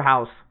fleas at your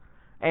house,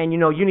 and,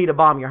 you need to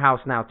bomb your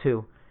house now,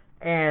 too.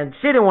 And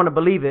she didn't want to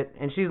believe it,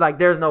 and she's like,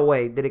 there's no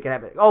way that it could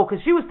happen. Oh,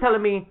 because she was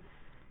telling me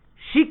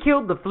she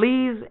killed the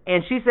fleas,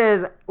 and she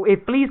says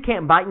if fleas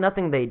can't bite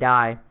nothing, they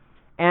die.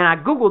 And I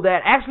Googled that.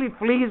 Actually,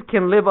 fleas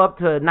can live up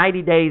to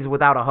 90 days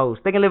without a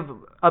host. They can live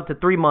up to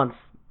 3 months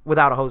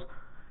without a host.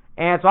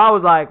 And so I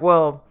was like,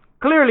 well,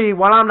 clearly,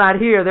 while I'm not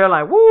here, they're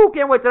like, woo,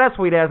 can't wait till that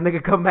sweet-ass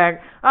nigga come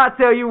back. I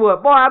tell you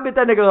what, boy, I bit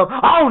that nigga up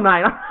all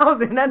night. I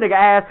was in that nigga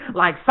ass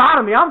like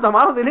sodomy. I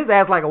was in his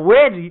ass like a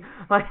wedgie.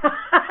 Like,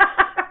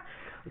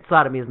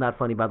 sodomy is not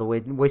funny, by the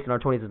way. Wasting our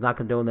 20s does not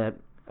condone that,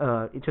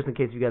 just in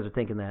case you guys are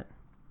thinking that.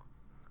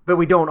 But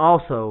we don't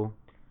also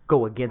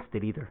go against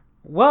it either.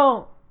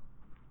 Well,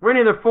 we're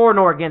neither for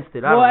nor against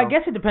it. I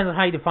guess it depends on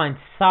how you define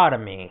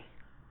sodomy.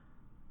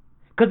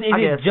 Because is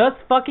it just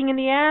fucking in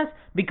the ass?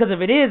 Because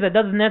if it is, that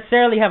doesn't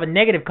necessarily have a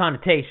negative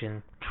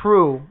connotation.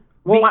 True.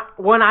 Well,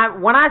 when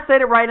I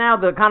said it right now,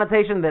 the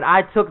connotation that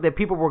I took that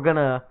people were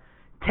gonna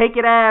take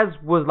it as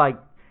was like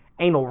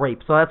anal rape.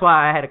 So that's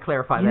why I had to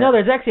clarify that.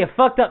 There's actually a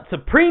fucked up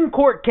Supreme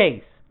Court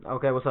case.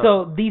 Okay, what's up?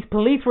 So these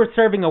police were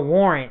serving a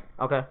warrant.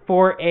 Okay.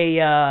 For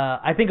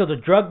I think it was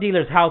a drug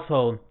dealer's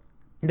household.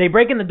 They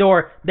break in the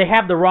door. They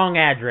have the wrong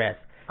address.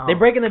 Oh. They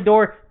break in the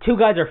door. 2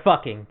 guys are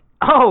fucking.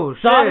 Oh,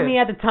 shit. Sodomy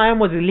at the time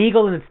was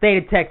illegal in the state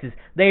of Texas.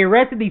 They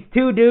arrested these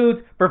 2 dudes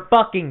for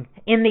fucking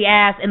in the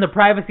ass in the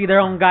privacy of their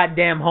own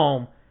goddamn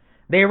home.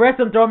 They arrest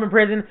them, throw them in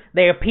prison.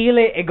 They appeal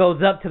it. It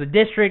goes up to the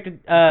district. To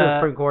the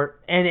Supreme Court.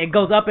 And it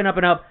goes up and up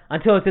and up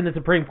until it's in the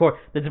Supreme Court.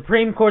 The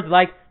Supreme Court's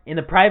like, in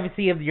the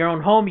privacy of your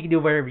own home, you can do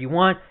whatever you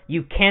want.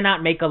 You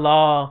cannot make a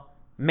law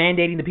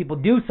mandating the people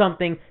do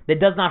something that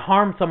does not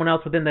harm someone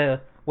else within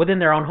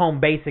their own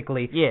home,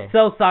 basically. Yeah.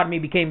 So sodomy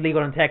became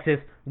legal in Texas.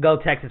 Go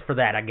Texas for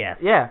that, I guess.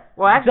 Yeah.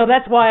 Well, actually, so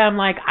that's why I'm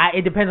like,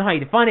 it depends on how you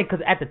define it,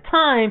 because at the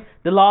time,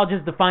 the law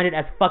just defined it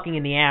as fucking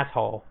in the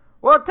asshole.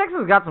 Well, Texas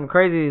got some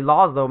crazy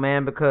laws, though,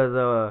 man, because,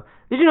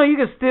 did you know you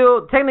can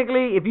still,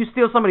 technically, if you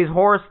steal somebody's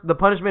horse, the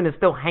punishment is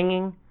still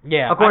hanging?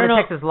 Yeah. According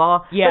to Texas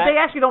law. Yeah. But they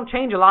actually don't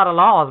change a lot of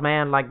laws,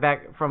 man, like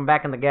back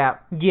in the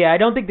Gap. Yeah, I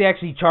don't think they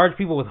actually charge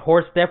people with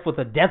horse theft with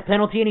a death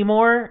penalty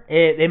anymore.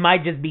 It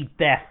might just be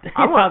theft. That's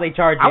how they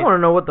charge it. I want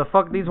to know what the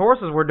fuck these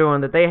horses were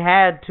doing, that they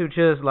had to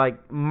just,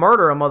 like,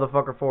 murder a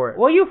motherfucker for it.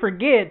 Well, you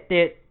forget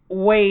that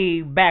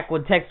way back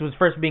when Texas was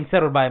first being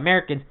settled by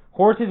Americans,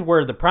 horses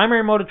were the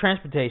primary mode of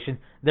transportation.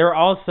 They're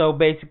also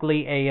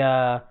basically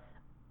a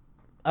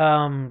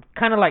kind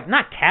of like,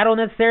 not cattle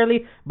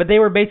necessarily, but they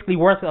were basically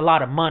worth a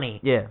lot of money.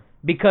 Yeah.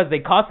 Because they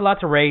cost a lot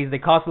to raise, they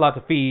cost a lot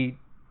to feed,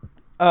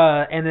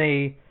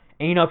 and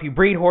if you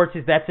breed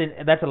horses,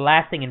 that's a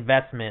lasting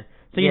investment.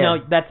 So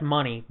that's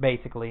money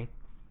basically.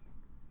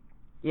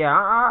 Yeah,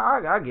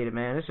 I get it,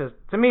 man. It's just,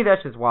 to me,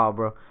 that's just wild,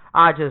 bro.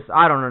 I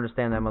don't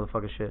understand that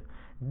motherfucking shit.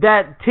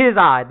 That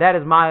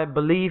is my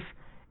belief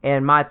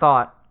and my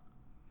thought.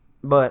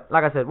 But,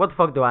 like I said, what the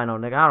fuck do I know,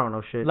 nigga? I don't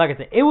know shit. Like I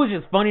said, it was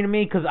just funny to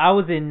me because I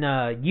was in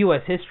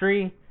U.S.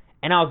 history,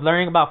 and I was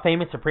learning about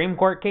famous Supreme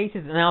Court cases,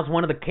 and that was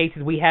one of the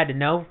cases we had to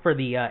know for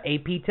the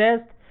AP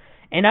test.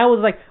 And I was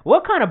like,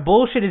 what kind of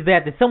bullshit is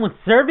that someone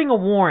serving a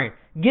warrant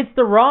gets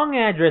the wrong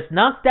address,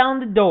 knocks down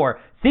the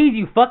door, sees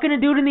you fucking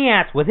a dude in the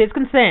ass with his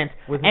consent,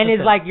 and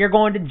is like, you're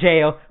going to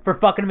jail for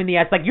fucking him in the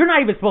ass. Like, you're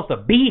not even supposed to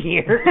be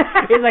here.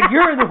 It's like,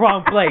 you're in the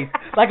wrong place.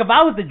 Like, if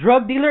I was the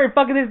drug dealer and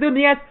fucking this dude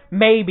in the ass,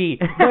 maybe.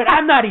 But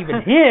I'm not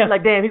even him.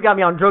 Like, damn, he's got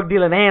me on drug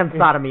dealing and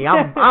sodomy.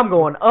 I'm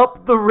going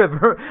up the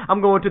river.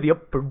 I'm going to the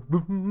upper.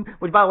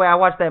 Which, by the way, I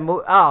watched that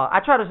movie. Oh,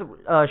 I tried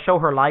to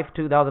show her life,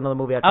 too. That was another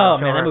movie I tried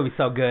to show her. That movie's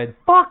so good.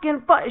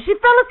 Fucking she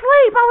fell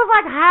asleep. I was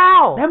like,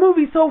 how? That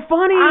movie's so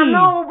funny. I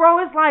know,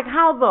 bro. It's like,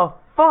 how the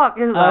fuck?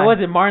 Was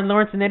it Martin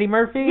Lawrence and Eddie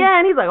Murphy? Yeah,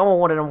 and he's like, I want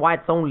one of them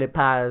whites only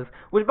pies.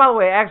 Which, by the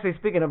way, actually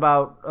speaking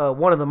about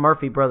one of the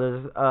Murphy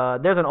brothers,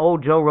 there's an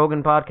old Joe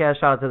Rogan podcast.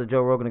 Shout out to the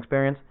Joe Rogan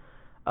Experience,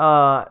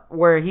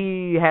 where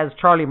he has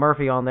Charlie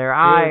Murphy on there.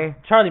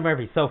 Charlie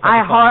Murphy's so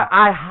fucking funny.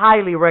 I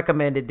highly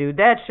recommend it, dude.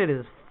 That shit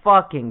is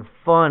fucking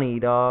funny,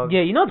 dog.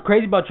 Yeah, you know what's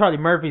crazy about Charlie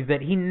Murphy is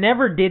that he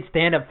never did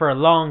stand up for a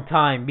long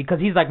time because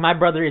he's like, my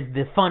brother is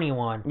the funny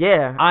one.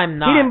 Yeah. I'm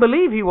not. He didn't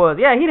believe he was.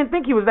 Yeah, he didn't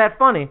think he was that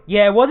funny.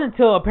 Yeah, it wasn't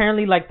until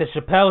apparently like the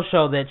Chappelle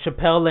show that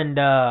Chappelle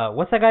and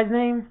what's that guy's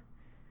name?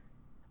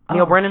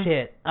 Neil Brennan?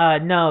 Shit.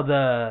 No,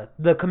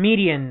 the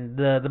comedian,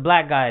 the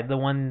black guy, the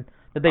one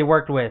that they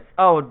worked with.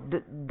 Oh,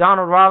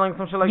 Donald Rawlings,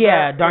 some shit like that?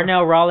 Yeah,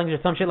 Darnell Rawlings or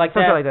some shit like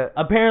that. Something like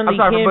that. Apparently, I'm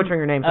sorry for butchering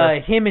your name,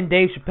 sir. Him and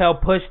Dave Chappelle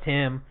pushed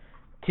him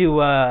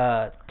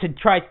to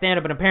try stand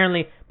up, and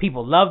apparently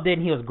people loved it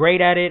and he was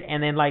great at it,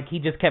 and then like he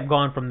just kept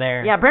going from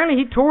there. Yeah, apparently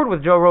he toured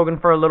with Joe Rogan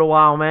for a little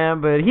while,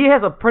 man, but he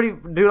has a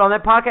dude on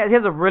that podcast, he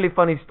has a really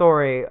funny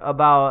story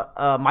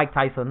about Mike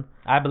Tyson.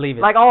 I believe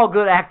it. Like all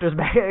good actors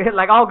back,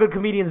 like all good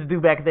comedians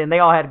do back then, they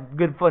all had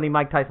good funny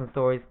Mike Tyson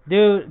stories.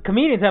 Dude,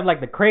 comedians have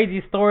like the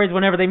craziest stories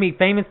whenever they meet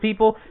famous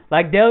people,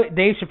 like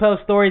Dave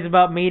Chappelle's stories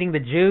about meeting the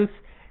Juice.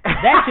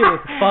 That shit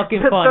was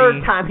fucking funny.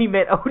 The third time he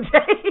met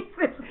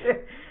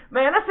OJ.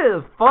 Man, that shit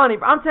is funny.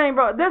 I'm telling you,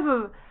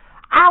 bro,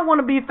 I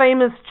want to be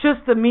famous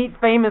just to meet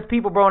famous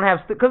people, bro, and have,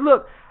 because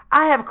look,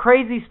 I have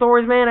crazy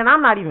stories, man, and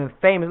I'm not even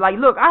famous. Like,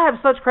 look, I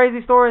have such crazy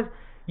stories.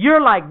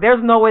 You're like,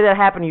 there's no way that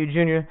happened to you,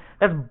 Junior.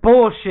 That's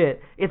bullshit.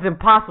 It's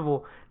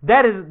impossible.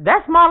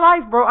 That's my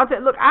life, bro.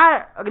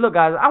 Look,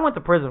 guys, I went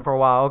to prison for a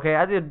while, okay?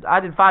 I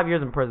did 5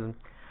 years in prison.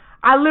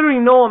 I literally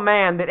know a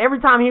man that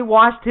every time he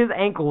washed his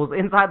ankles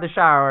inside the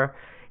shower,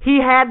 he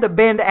had to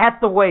bend at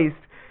the waist.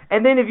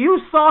 And then if you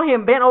saw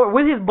him bent over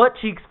with his butt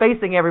cheeks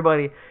facing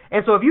everybody,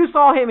 and so if you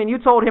saw him and you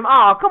told him,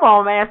 oh, come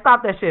on, man,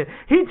 stop that shit,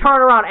 he'd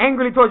turn around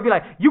angrily towards you, be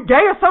like, you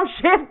gay or some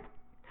shit?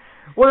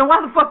 Well, then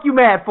why the fuck you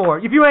mad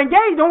for? If you ain't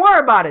gay, don't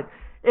worry about it.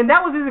 And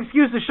that was his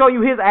excuse to show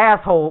you his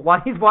asshole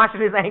while he's washing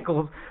his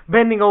ankles,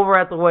 bending over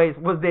at the waist,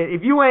 was that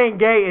if you ain't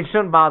gay, it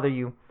shouldn't bother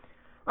you.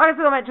 Like I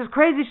said, man, just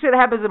crazy shit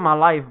happens in my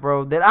life,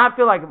 bro, that I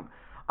feel like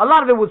a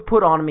lot of it was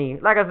put on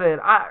me. Like I said,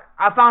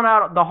 I found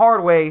out the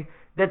hard way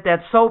that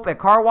soap at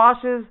car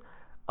washes,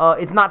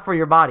 it's not for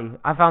your body.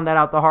 I found that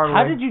out the hard way.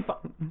 How did you?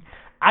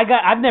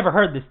 I've never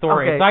heard this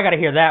story, okay. So I got to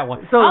hear that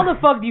one. So, how the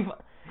fuck do you?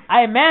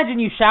 I imagine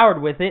you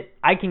showered with it.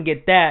 I can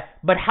get that,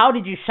 but how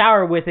did you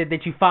shower with it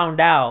that you found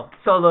out?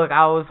 So look,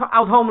 I was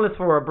homeless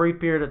for a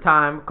brief period of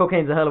time.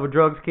 Cocaine's a hell of a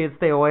drug, kids.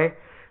 Stay away.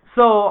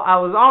 So I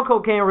was on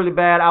cocaine really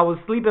bad. I was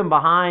sleeping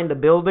behind a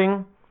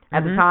building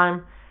at the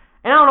time.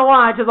 And I don't know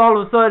why, just all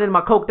of a sudden in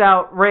my coked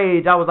out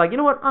rage, I was like, you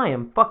know what, I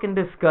am fucking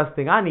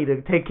disgusting. I need to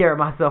take care of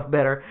myself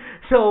better.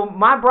 So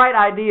my bright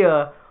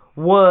idea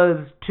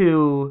was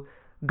to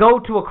go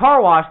to a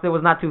car wash that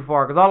was not too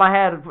far, because all I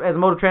had as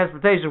mode of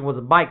transportation was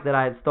a bike that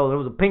I had stolen. It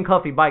was a pink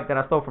Huffy bike that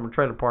I stole from a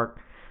trailer park.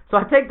 So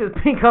I take this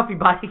pink Huffy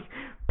bike,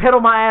 pedal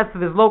my ass to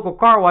this local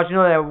car wash, you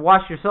know, that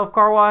wash yourself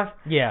car wash?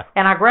 Yeah.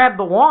 And I grabbed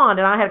the wand,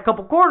 and I had a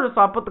couple quarters,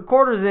 so I put the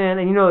quarters in,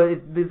 and, you know,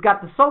 it's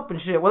got the soap and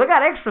shit. Well, they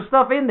got extra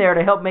stuff in there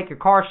to help make your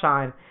car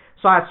shine.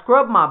 So I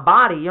scrub my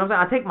body, you know what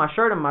I'm saying? I take my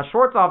shirt and my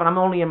shorts off, and I'm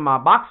only in my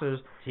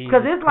boxers.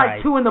 Because it's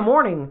like 2 in the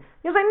morning.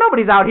 You know what I'm saying?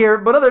 Nobody's out here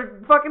but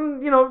other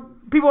fucking, you know,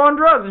 people on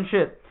drugs and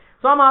shit.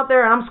 So I'm out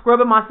there, and I'm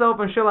scrubbing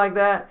myself and shit like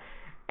that.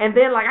 And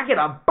then, like, I get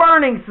a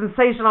burning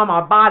sensation on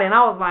my body, and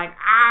I was like,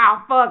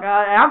 fuck.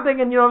 And I'm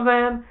thinking, you know what I'm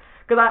saying?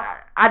 Because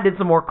I did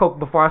some more coke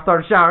before I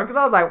started showering, because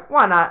I was like,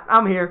 why not?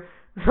 I'm here.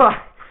 So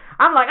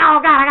I'm like,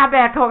 oh, God, I got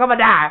bad coke. I'm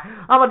going to die.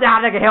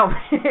 They can help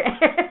me.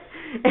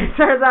 It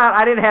turns out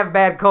I didn't have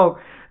bad coke.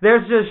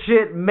 There's just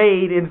shit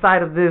made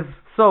inside of this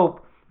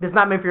soap that's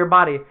not meant for your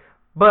body.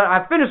 But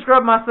I finished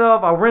scrubbing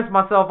myself. I rinsed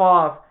myself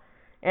off.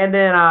 And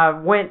then I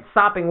went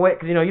sopping wet,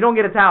 because, you know, you don't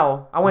get a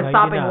towel. I went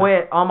sopping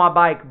wet on my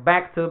bike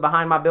back to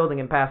behind my building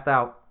and passed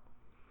out.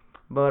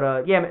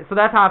 But, yeah, so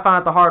that's how I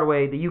found out the hard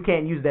way that you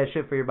can't use that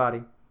shit for your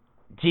body.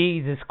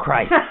 Jesus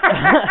Christ.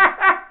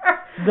 I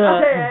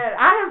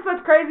have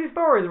such crazy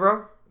stories,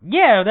 bro.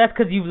 Yeah, that's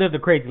because you've lived a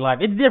crazy life.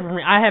 It's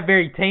different. I have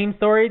very tame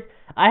stories.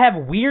 I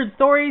have weird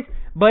stories,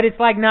 but it's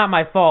like not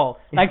my fault.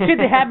 Like shit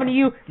that happened to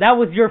you, that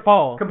was your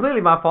fault.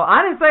 Completely my fault.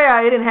 I didn't say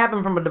it didn't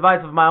happen from a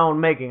device of my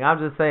own making. I'm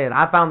just saying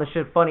I found the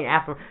shit funny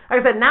after.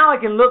 Like I said, now I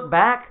can look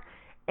back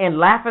and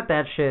laugh at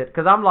that shit,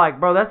 because I'm like,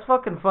 bro, that's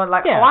fucking fun.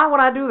 Like, why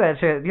would I do that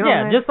shit? You know what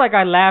I mean? Just like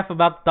I laugh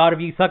about the thought of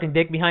you sucking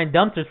dick behind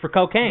dumpsters for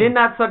cocaine. Did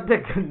not suck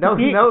dick. No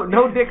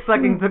dick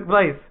sucking took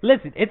place.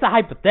 Listen, it's a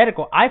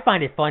hypothetical. I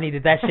find it funny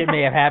that shit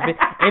may have happened.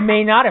 It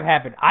may not have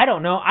happened. I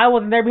don't know. I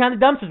wasn't there behind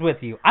the dumpsters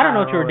with you. I don't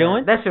know what you were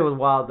doing. That shit was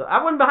wild, though.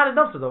 I wasn't behind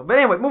the dumpster, though. But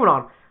anyway, moving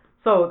on.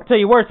 So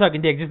you were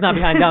sucking dick, just not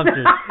behind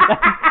dumpsters.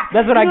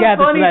 That's what I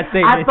gathered from that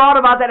statement. I thought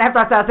about that after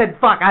I said,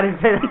 fuck, I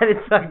didn't say that I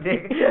didn't suck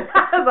dick.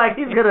 I was like,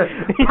 he's going to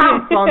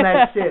pounce on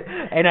that shit.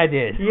 And I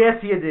did. Yes,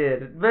 you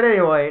did. But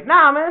anyway,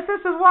 nah, man, this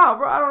is wild,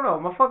 bro. I don't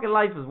know. My fucking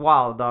life is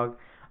wild, dog.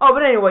 Oh,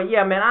 but anyway,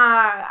 yeah, man,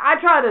 I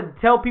try to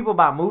tell people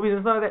about movies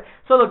and stuff like that.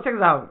 So, look, check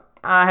this out.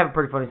 I have a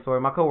pretty funny story.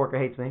 My coworker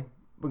hates me.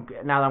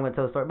 Now that I'm going to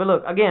tell the story. But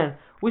look, again,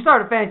 we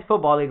started a fantasy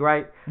football league,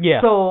 right?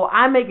 Yeah. So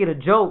I make it a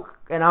joke,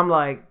 and I'm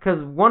like,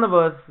 because one of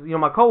us,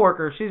 my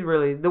coworker, she's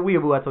really, the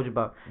weeaboo I told you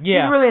about.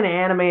 Yeah. She's really into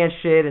anime and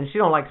shit, and she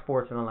don't like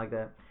sports and nothing like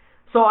that.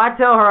 So I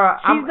tell her...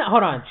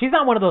 Hold on. She's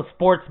not one of those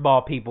sports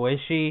ball people, is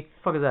she?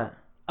 Fuck is that?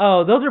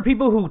 Oh, those are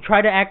people who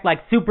try to act like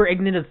super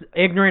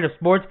ignorant of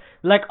sports.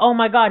 Like, oh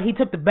my god, he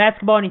took the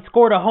basketball and he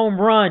scored a home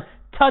run.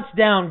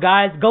 Touchdown,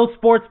 guys. Go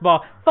sports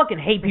ball. Fucking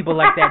hate people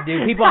like that,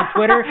 dude. People on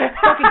Twitter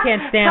fucking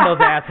can't stand those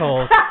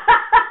assholes.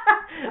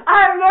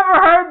 I've never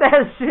heard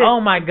that shit. Oh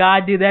my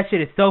god, dude, that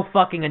shit is so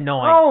fucking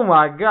annoying. Oh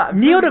my god.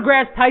 Neil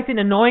deGrasse Tyson,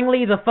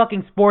 annoyingly, is a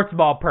fucking sports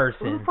ball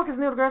person. Who the fuck is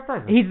Neil deGrasse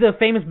Tyson? He's the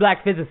famous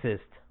black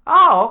physicist.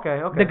 Oh,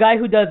 okay. The guy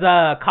who does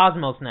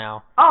Cosmos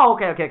now. Oh,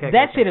 okay.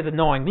 That shit is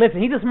annoying.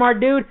 Listen, he's a smart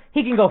dude.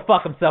 He can go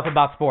fuck himself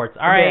about sports,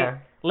 all right? Yeah.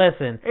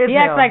 Listen, he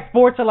acts like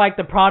sports are like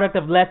the product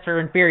of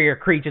lesser inferior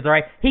creatures, all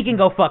right? He can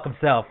go fuck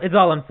himself. Is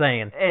all I'm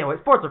saying. Anyway,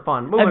 sports are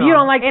fun. If you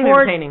don't like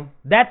sports,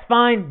 that's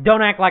fine.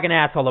 Don't act like an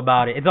asshole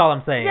about it. It's all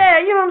I'm saying. Yeah,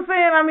 you know what I'm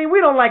saying? I mean,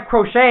 we don't like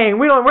crocheting.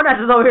 We're not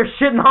just over here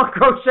shitting on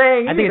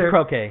crocheting. I think it's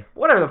croquet.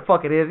 Whatever the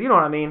fuck it is. You know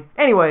what I mean?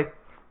 Anyway,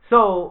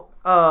 so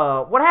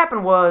what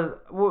happened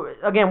was,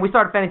 again, we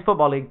started fantasy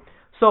football league.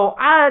 So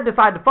I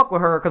decided to fuck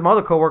with her because my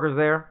other coworker's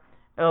there,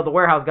 the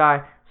warehouse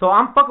guy. So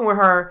I'm fucking with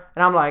her,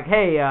 and I'm like,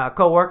 hey,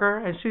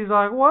 coworker. And she's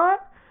like, what?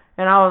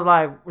 And I was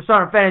like, we're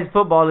starting a fantasy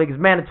football league. It's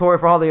mandatory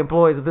for all the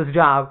employees of this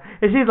job.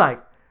 And she's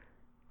like,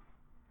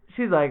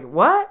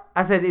 what?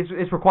 I said,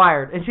 it's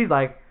required. And she's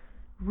like,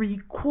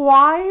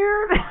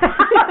 required?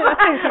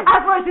 I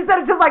swear she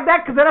said it just like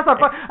that, because then I was like,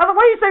 why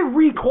do you say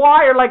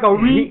required like a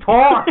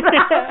retard?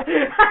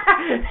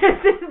 And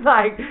she's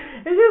like,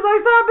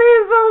 stop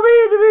being so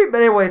mean to me.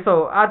 But anyway,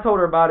 so I told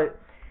her about it.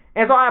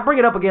 And so I bring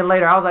it up again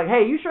later. I was like,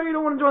 hey, you sure you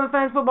don't want to join the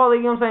fantasy football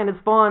league? You know what I'm saying?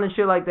 It's fun and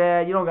shit like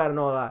that. You don't got to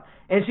know a lot.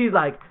 And she's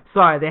like,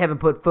 sorry, they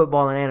haven't put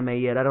football in anime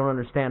yet. I don't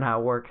understand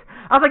how it works.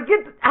 I was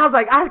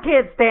like, I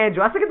can't stand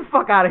you. I said, get the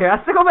fuck out of here. I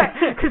said, go back.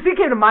 Because she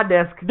came to my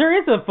desk. There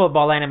is a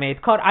football anime.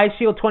 It's called Ice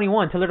Shield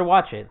 21. Tell her to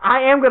watch it.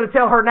 I am going to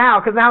tell her now,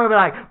 because now I'm going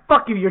to be like,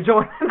 fuck you, you're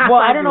joining.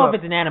 Well, I don't know if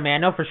it's an anime.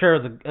 I know for sure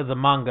it's a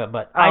manga,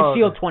 but Ice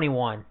Shield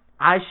 21.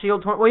 Ice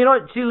Shield 20. Well, you know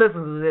what? She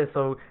listens to this,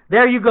 so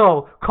there you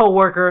go,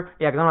 coworker.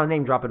 Yeah, because I'm not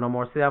name dropping no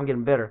more. See, I'm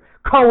getting bitter.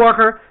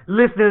 Coworker,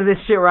 listening to this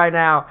shit right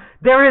now.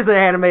 There is an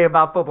anime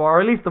about football,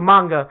 or at least a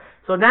manga.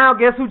 So now,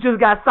 guess who just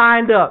got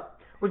signed up?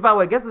 Which, by the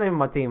way, guess the name of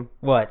my team.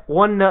 What?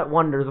 One Nut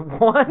Wonders.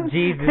 One.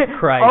 Jesus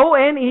Christ.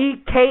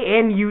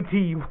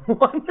 ONEKNUT.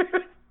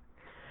 Wonders.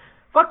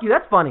 Fuck you.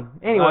 That's funny.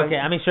 Anyway. Okay,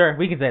 I mean, sure,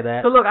 we can say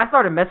that. So look, I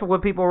started messing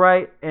with people,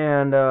 right?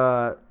 And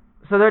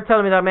so they're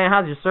telling me that, man,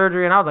 how's your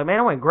surgery? And I was like, man,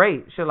 it went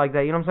great. Shit like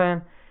that, you know what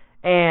I'm saying?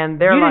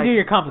 And they're you like... didn't do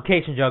your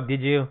complication joke,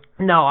 did you?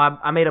 No,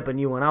 I made up a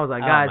new one. I was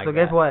like, guys, so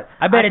guess what?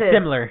 I bet it's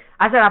similar.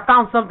 I said, I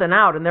found something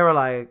out, and they were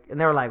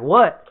like,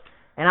 what?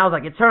 And I was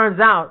like, it turns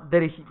out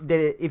that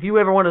if you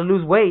ever want to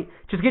lose weight,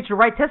 just get your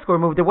right testicle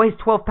removed. It weighs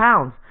 12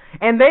 pounds.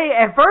 And they,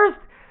 at first,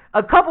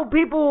 a couple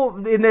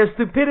people in their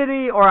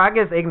stupidity, or I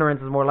guess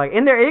ignorance is more like,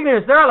 in their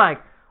ignorance, they're like,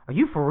 are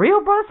you for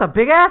real, bro? That's a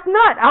big-ass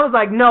nut. I was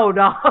like, no,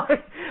 dog.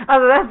 I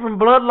said, that's from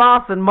blood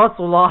loss and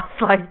muscle loss.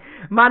 Like,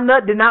 my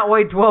nut did not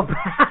weigh 12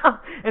 pounds.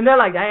 And they're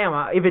like, damn,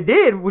 if it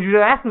did, would you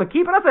ask them to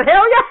keep it? I said,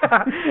 hell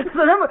yeah.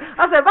 So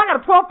I said, if I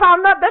got a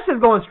 12-pound nut, that shit's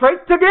going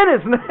straight to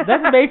Guinness.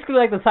 That's basically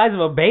like the size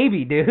of a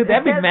baby, dude.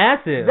 That'd be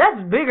massive.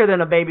 That's bigger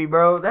than a baby,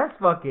 bro. That's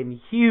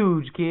fucking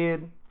huge,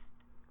 kid.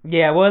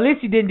 Yeah, well, at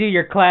least you didn't do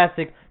your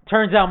classic,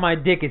 turns out my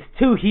dick is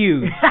too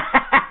huge.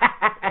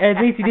 At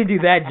least you didn't do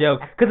that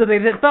joke. Because if they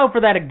fell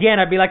for that again,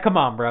 I'd be like, come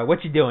on, bro.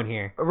 What you doing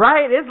here?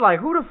 Right? It's like,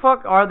 who the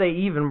fuck are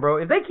they even,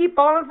 bro? If they keep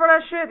falling for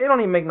that shit, it don't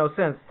even make no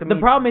sense to me.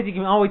 The problem is you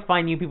can always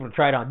find new people to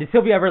try it on. Did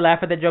Sylvia ever laugh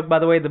at that joke, by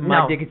the way?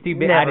 My dick is too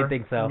big? Never, I didn't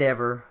think so.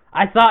 Never.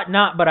 I thought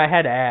not, but I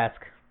had to ask.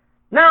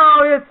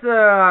 No, it's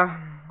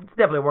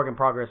definitely a work in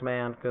progress,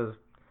 man. Because,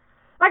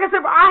 like I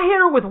said, I hit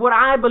her with what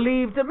I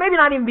believe to maybe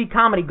not even be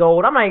comedy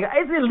gold. I'm like,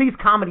 it's at least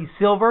comedy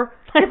silver.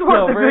 It's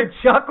worth a good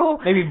chuckle.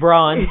 Maybe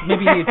bronze.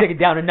 Maybe you need to take it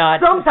down a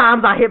notch.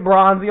 Sometimes I hit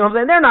bronze, you know what I'm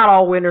saying? They're not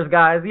all winners,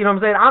 guys. You know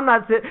what I'm saying? I'm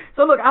not...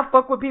 So, look, I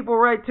fuck with people,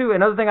 right, too.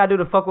 Another thing I do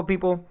to fuck with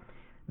people,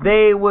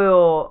 they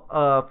will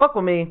fuck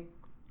with me,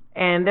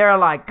 And they're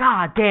like,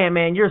 God damn,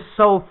 man, you're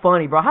so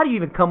funny, bro. How do you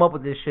even come up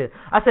with this shit?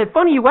 I said,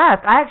 funny you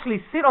ask. I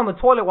actually sit on the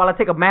toilet while I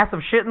take a massive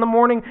shit in the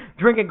morning,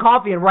 drinking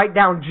coffee and write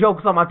down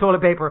jokes on my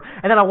toilet paper,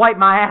 and then I wipe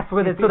my ass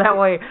with it so that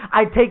way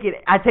I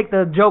take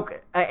the joke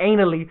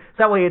anally, so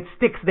that way it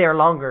sticks there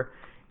longer.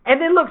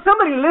 And then look,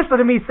 somebody listened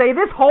to me say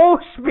this whole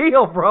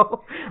spiel,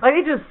 bro. Like,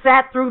 they just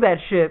sat through that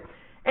shit.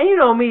 And you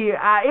know me,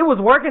 it was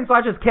working, so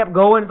I just kept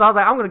going. So I was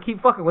like, I'm going to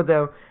keep fucking with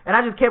them. And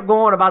I just kept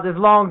going about this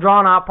long,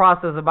 drawn-out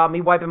process about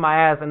me wiping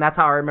my ass, and that's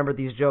how I remember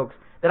these jokes.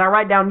 Then I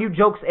write down new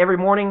jokes every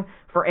morning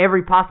for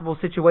every possible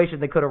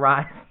situation that could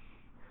arise.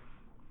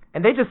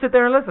 And they just sit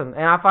there and listen,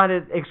 and I find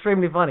it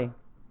extremely funny.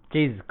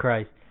 Jesus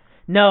Christ.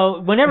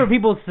 No, whenever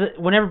people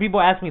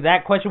ask me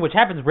that question, which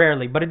happens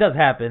rarely, but it does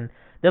happen,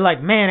 they're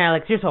like, man,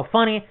 Alex, you're so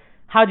funny.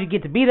 How'd you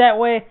get to be that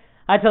way?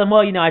 I tell them,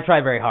 well, you know, I try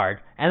very hard.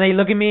 And they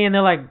look at me and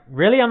they're like,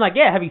 really? I'm like,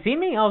 yeah, have you seen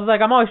me? I was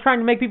like, I'm always trying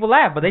to make people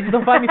laugh, but they just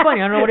don't find me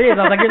funny. I don't know what it is.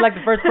 I was like, you're like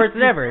the first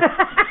person ever.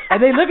 And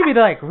they look at me,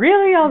 they're like,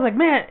 really? I was like,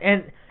 man.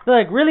 And they're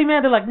like, really,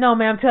 man? They're like, no,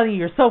 man, I'm telling you,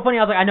 you're so funny.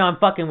 I was like, I know, I'm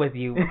fucking with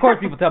you. Of course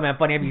people tell me I'm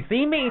funny. Have you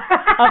seen me?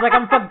 I was like,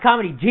 I'm a fucking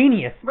comedy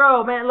genius.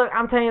 Bro, man, look,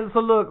 I'm telling you,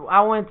 so look,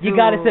 I went to... You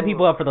gotta set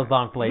people up for those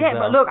long plays, yeah,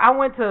 though. but look, I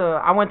went to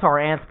our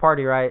aunt's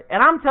party, right?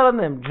 And I'm telling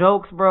them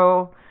jokes,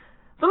 bro.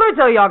 So let me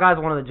tell y'all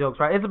guys one of the jokes,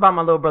 right? It's about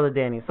my little brother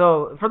Danny.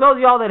 So for those of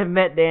y'all that have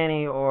met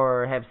Danny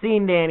or have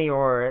seen Danny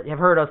or have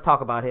heard us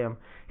talk about him,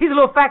 he's a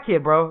little fat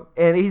kid, bro,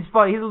 and he's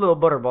funny. He's a little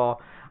butterball.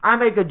 I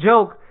make a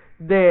joke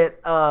that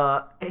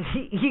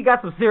he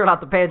got some cereal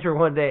out the pantry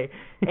one day,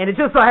 and it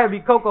just so happened to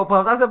be Cocoa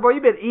Puffs. I said, bro,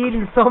 you've been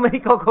eating so many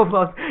Cocoa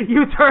Puffs,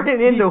 you turn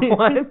it into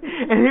one.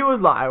 And he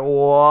was like,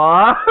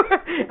 what?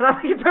 And I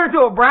think he turned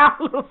to a brown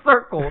little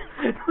circle.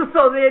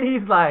 So then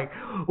he's like,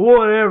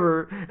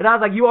 whatever. And I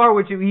was like, you are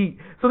what you eat.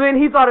 So then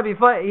he thought it'd be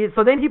funny.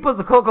 So then he puts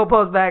the Cocoa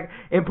Puffs back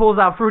and pulls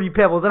out Fruity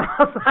Pebbles. And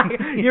I was like,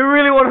 you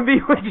really want to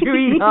be what you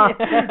eat, huh?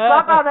 So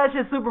I found that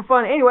shit super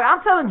funny. Anyway, I'm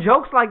telling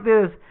jokes like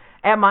this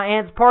at my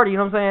aunt's party, you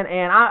know what I'm saying?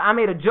 And I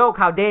made a joke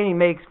how Danny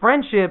makes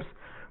friendships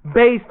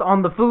based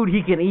on the food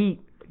he can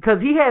eat. Because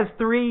he has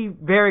 3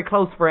 very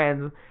close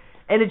friends.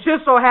 And it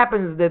just so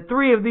happens that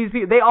 3 of these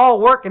people, they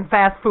all work in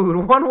fast food.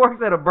 One works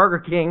at a Burger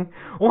King,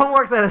 one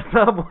works at a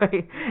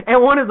Subway,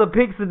 and one is a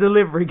pizza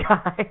delivery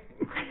guy.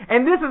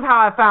 And this is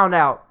how I found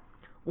out.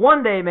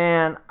 One day,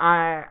 man,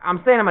 I'm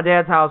staying at my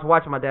dad's house,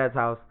 watching my dad's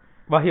house.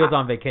 While he was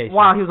on vacation.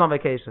 While he was on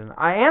vacation.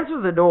 I answer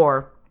the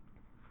door.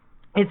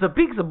 It's a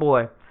pizza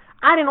boy.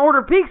 I didn't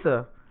order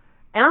pizza.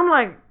 And I'm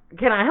like,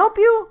 can I help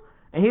you?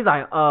 And he's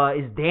like,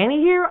 is Danny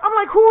here? I'm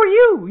like, who are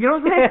you? You know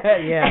what I'm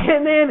saying? Yeah.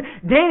 And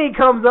then Danny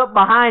comes up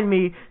behind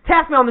me,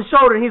 taps me on the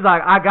shoulder, and he's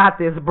like, I got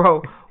this,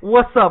 bro.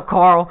 What's up,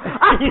 Carl?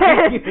 I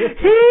said,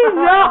 he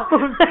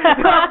knows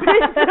the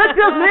pizza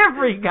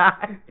delivery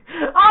guy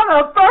on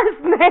a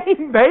first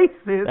name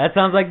basis. That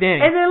sounds like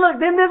Danny. And then look,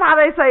 then this is how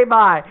they say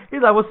bye.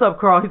 He's like, what's up,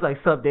 Carl? He's like,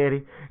 sup,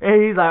 Daddy?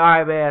 And he's like, all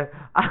right, man,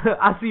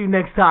 I'll see you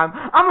next time.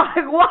 I'm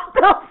like, what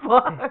the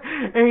fuck?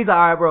 And he's like,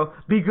 all right, bro,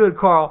 be good,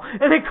 Carl.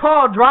 And then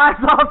Carl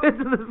drives off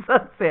into the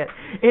sunset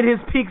in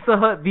his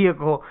Pizza Hut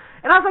vehicle.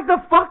 And I was like,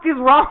 the fuck is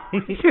wrong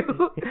with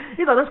you?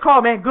 He's like, let's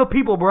call, man, good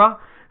people, bro.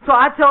 So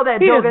I tell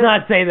that he joke. He does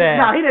not say that.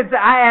 No, he didn't say.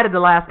 I added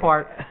the last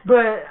part.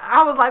 But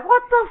I was like,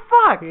 what the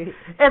fuck?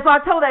 And so I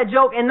tell that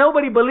joke, and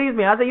nobody believes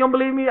me. I said, you don't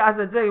believe me? I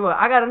said, tell you what,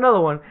 I got another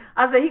one.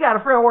 I said, he got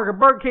a friend working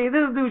at Burger King.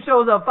 This dude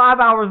shows up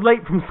 5 hours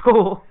late from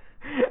school.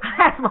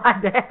 I asked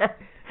my dad.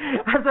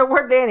 I said,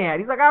 where Danny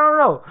at? He's like, I don't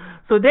know.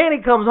 So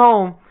Danny comes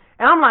home,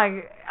 and I'm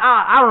like,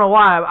 I don't know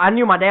why. I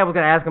knew my dad was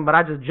going to ask him, but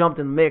I just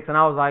jumped in the mix, and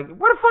I was like,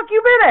 where the fuck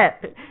you been at?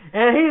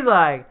 And he's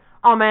like,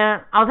 oh,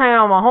 man, I was hanging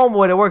out with my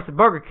homeboy that works at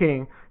Burger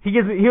King. He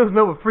was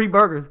met with free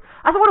burgers.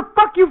 I said, what the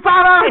fuck you 5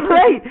 hours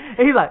late?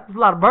 And he's like, there's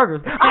a lot of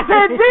burgers. I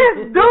said,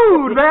 this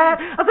dude, man.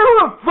 I said, who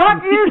the fuck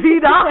is he,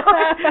 dog?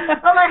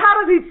 I'm like, how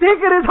does he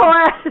think of this whole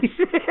ass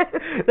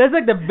shit? That's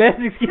like the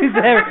best excuse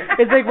ever.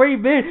 It's like, where you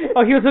been?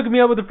 Oh, he was hooking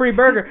me up with a free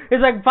burger. It's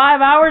like 5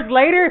 hours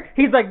later,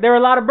 he's like, there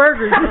are a lot of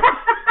burgers.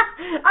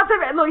 I said,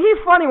 man, look,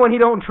 he's funny when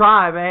he don't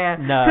try,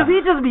 man. No. Because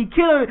he just be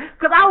killing me.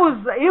 Because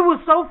it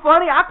was so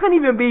funny, I couldn't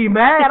even be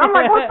mad. I'm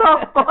like, what the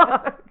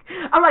fuck?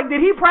 I'm like, did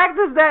he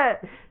practice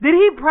that? Did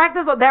he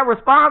practice that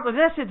response, or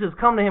did that shit just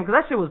come to him? Because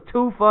that shit was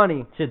too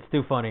funny. Shit's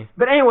too funny.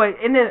 But anyway,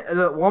 and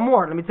then one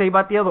more. Let me tell you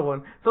about the other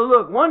one. So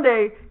look, one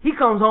day he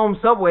comes home,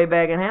 Subway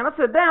bag in hand. I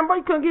said, damn, bro,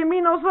 you couldn't get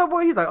me no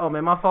Subway? He's like, oh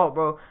man, my fault,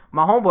 bro.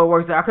 My homeboy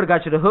works there. I could have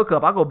got you the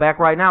hookup. I'll go back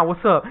right now.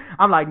 What's up?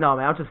 I'm like, no,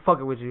 man, I'm just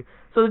fucking with you.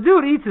 So the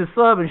dude eats his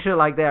sub and shit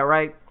like that,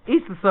 right?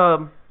 Eats the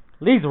sub.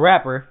 Leaves the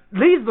wrapper.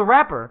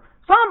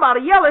 So I'm about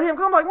to yell at him,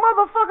 because I'm like,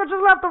 motherfucker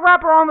just left the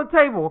wrapper on the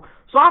table.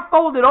 So I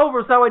fold it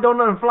over so that way don't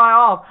nothing fly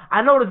off.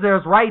 I notice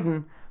there's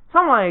writing. So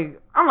I'm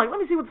like, let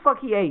me see what the fuck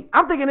he ate.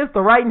 I'm thinking it's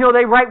the writing. You know,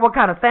 they write what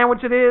kind of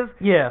sandwich it is.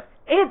 Yeah.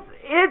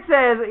 It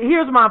says,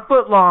 here's my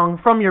foot long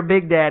from your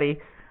big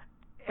daddy.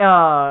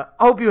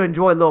 Hope you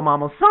enjoy, little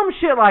mama. Some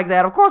shit like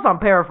that. Of course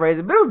I'm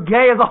paraphrasing, but it was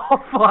gay as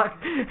all fuck.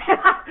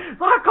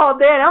 So I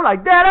called Daddy. I'm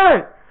like,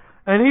 Daddy!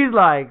 And he's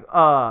like,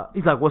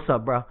 what's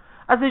up, bro?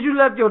 I said, you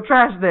left your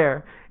trash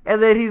there.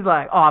 And then he's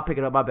like, oh, I'll pick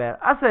it up, my bad.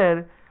 I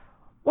said,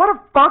 what the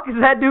fuck is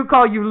that dude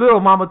call you little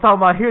mama talking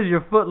about here's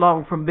your foot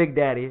long from Big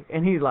Daddy?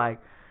 And he's like,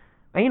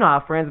 man, you know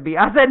how friends be.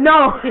 I said,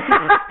 no.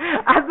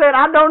 I said,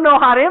 I don't know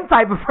how them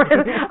type of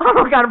friends, I don't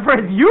know what kind of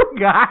friends you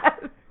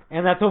got.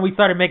 And that's when we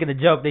started making the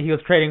joke that he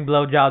was trading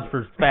blowjobs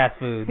for fast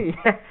food.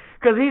 Yeah,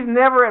 because he's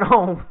never at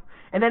home.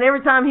 And then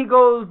every time he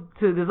goes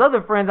to this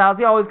other friend's house,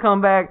 he always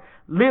come back,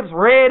 lips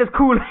red as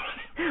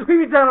Kool-Aid.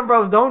 We be telling him,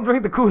 bros, don't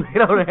drink the Kool-Aid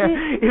over there.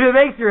 If it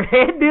makes your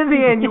head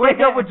dizzy and you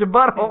wake up with your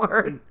butthole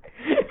hurt.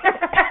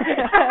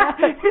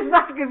 It's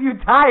not because you're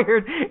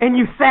tired and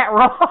you sat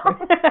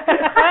wrong.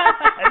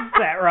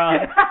 Sat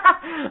wrong.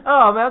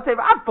 Oh, man, I'll tell you,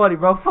 I'm funny,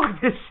 bro.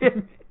 Fuck this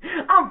shit.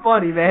 I'm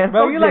funny, man.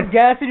 Bro, you're like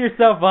gassing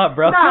yourself up,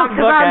 bro. Nah,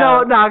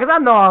 because I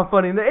know I'm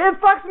funny. It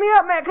fucks me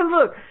up, man, because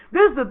look,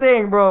 this is the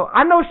thing, bro.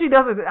 I know she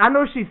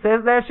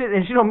says that shit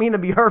and she don't mean to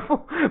be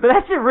hurtful, but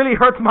that shit really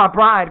hurts my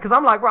pride, because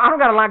I'm like, bro, I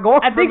don't got a lot going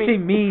for me. I think she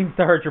means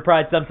to hurt your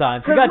pride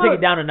sometimes. You gotta take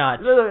it down a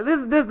notch. Look,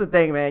 this is the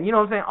thing, man. You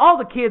know what I'm saying? All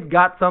the kids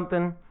got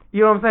something.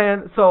 You know what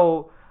I'm saying?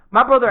 So,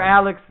 my brother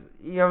Alex,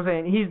 you know what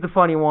I'm saying, he's the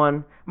funny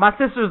one. My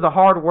sister's the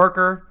hard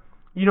worker.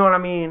 You know what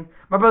I mean?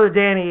 My brother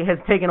Danny has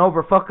taken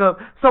over fuck up.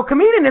 So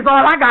comedian is all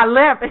I got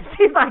left, and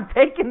she's like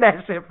taking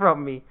that shit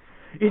from me.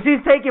 And she's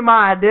taking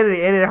my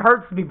identity, and it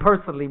hurts me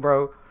personally,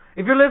 bro.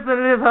 If you're listening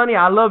to this, honey,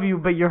 I love you,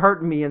 but you're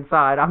hurting me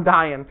inside. I'm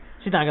dying.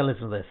 She's not gonna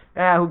listen to this.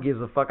 Who gives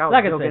a fuck?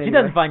 Like I said, she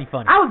doesn't find you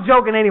funny. I was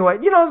joking anyway.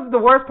 You know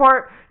the worst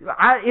part?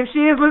 If she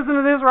is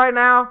listening to this right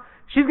now,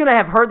 she's going to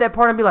have heard that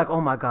part and be like, oh,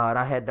 my God,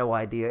 I had no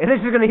idea. And then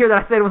she's going to hear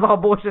that I said it was all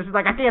bullshit. She's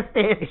like, I can't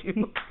stand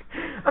you.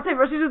 I'll tell you,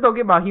 bro, she just don't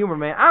get my humor,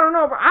 man. I don't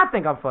know, bro. I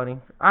think I'm funny.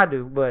 I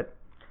do, but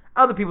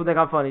other people think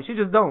I'm funny. She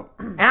just don't.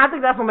 And I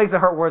think that's what makes it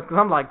hurt worse, because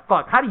I'm like,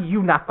 fuck, how do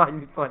you not find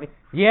me funny?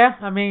 Yeah,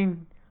 I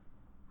mean,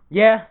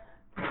 yeah.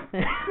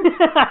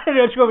 I don't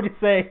know what you want me to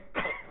say.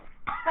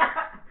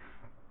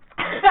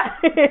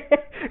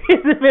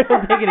 He's in the middle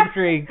of taking a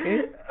drink.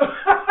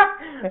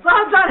 So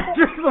I'm trying to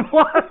drink some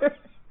water.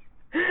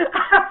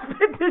 I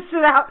spit this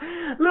shit out.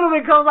 A little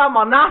bit comes out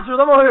my nostrils.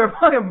 I'm over here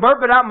fucking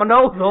burping out my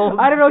nose hole.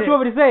 I don't know what you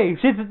want me to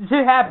say.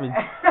 Shit happens.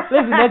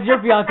 Listen, that's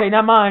your fiance,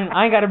 not mine.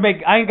 I ain't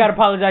gotta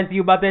apologize to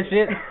you about that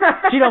shit.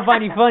 She don't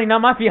find you funny, not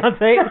my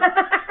fiance.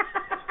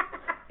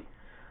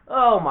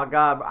 Oh my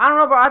God, I don't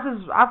know, bro.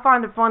 I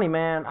find it funny,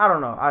 man. I don't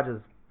know. I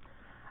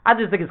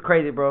just think it's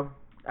crazy, bro.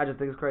 I just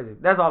think it's crazy.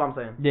 That's all I'm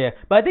saying. Yeah,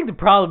 but I think the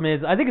problem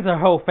is, I think it's a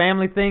whole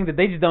family thing that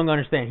they just don't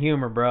understand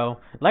humor, bro.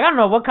 Like, I don't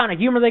know what kind of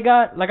humor they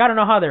got. Like, I don't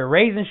know how they're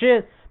raised and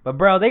shit. But,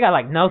 bro, they got,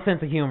 like, no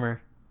sense of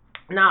humor.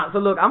 Nah, so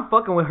look, I'm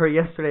fucking with her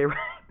yesterday, right?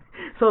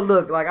 So,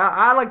 look, like,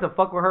 I like to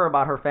fuck with her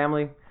about her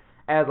family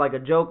as, like, a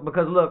joke.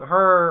 Because, look,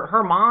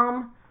 her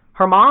mom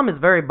is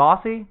very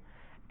bossy.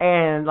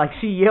 And, like,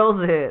 she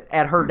yells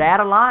at her dad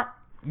a lot.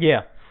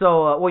 Yeah.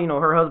 So, well, you know,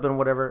 her husband,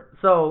 whatever.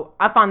 So,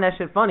 I find that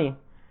shit funny.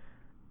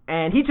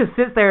 And he just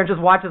sits there and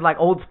just watches like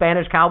old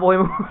Spanish cowboy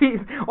movies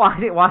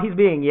while he's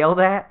being yelled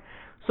at.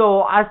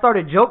 So I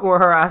started joking with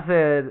her. I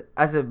said,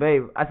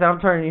 babe, I'm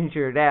turning into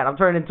your dad. I'm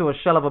turning into a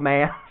shell of a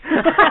man.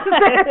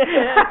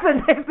 I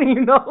said, next thing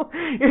you know,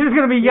 you're just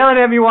gonna be yelling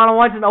at me while I'm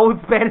watching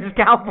old Spanish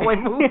cowboy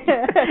movies,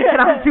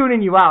 and I'm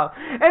tuning you out.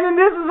 And then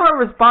this is her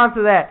response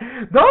to that.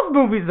 Those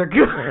movies are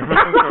good. I'm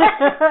like,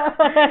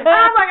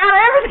 out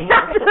of everything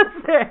I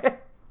just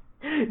said.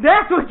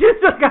 That's what you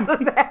took out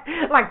of that.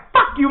 Like,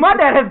 fuck you, my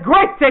dad has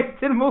great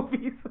taste in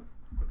movies.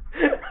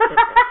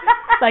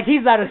 Like,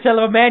 he's not a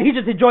shell of a man, he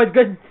just enjoys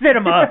good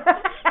cinema.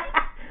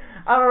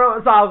 I don't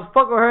know, so I was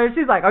fucking with her, and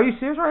she's like, are you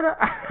serious right now?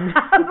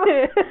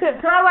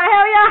 So I was like,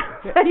 hell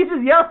yeah. You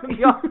just yelled at me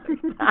all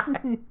the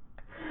time.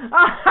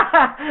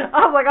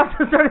 I was like, I'm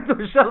just turning into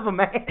a shell of a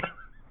man.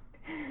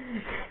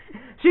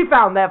 She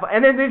found that fun.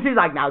 And then she's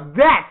like, now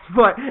that's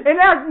fun. And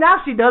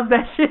now she does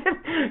that shit,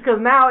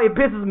 because now it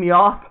pisses me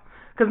off.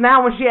 Because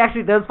now when she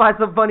actually does find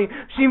something funny,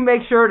 she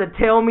makes sure to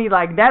tell me,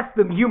 like, that's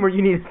the humor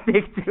you need to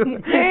stick to.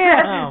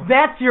 Damn.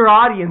 That's your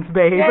audience,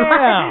 babe.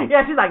 Damn.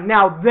 Yeah, she's like,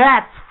 now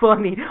that's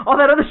funny. All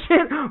that other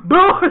shit,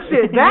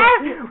 bullshit. That,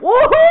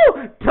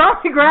 woohoo,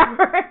 tummy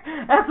grabber.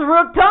 That's a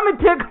real tummy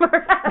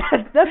tickler.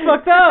 That's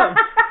fucked up.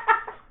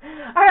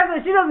 I gotta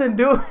say, she doesn't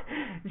do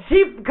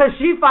it. Because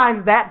she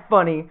finds that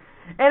funny.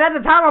 And at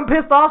the time, I'm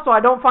pissed off, so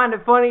I don't find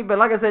it funny. But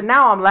like I said,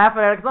 now I'm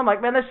laughing at it, because I'm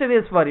like, man, that shit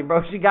is funny,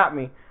 bro. She got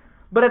me.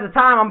 But at the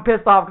time, I'm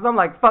pissed off because I'm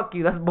like, fuck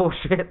you, that's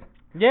bullshit.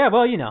 Yeah,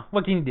 well, you know,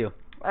 what can you do?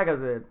 Like I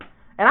said.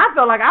 And I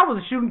felt like I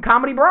was shooting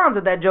comedy bronze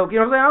at that joke,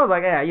 you know what I'm saying? I was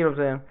like, yeah, you know what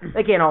I'm saying?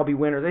 They can't all be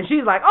winners. And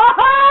she's like, oh,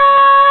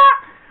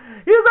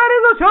 you said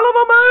he's a shell of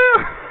a man.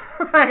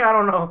 Like, I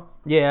don't know.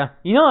 Yeah.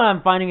 You know what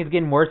I'm finding is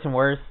getting worse and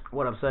worse?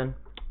 What I'm saying?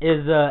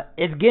 Is,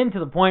 it's getting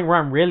to the point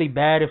where I'm really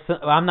bad if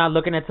I'm not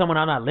looking at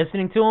someone, I'm not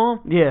listening to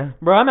them. Yeah.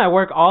 Bro, I'm at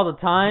work all the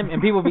time,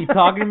 and people be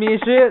talking to me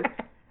and shit.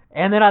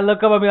 And then I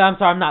look up and be like, I'm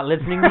sorry, I'm not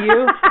listening to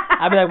you.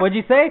 I'd be like, what'd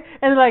you say?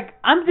 And like,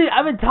 I've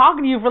been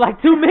talking to you for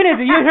like 2 minutes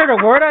and you ain't heard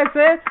a word I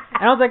said?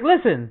 And I was like,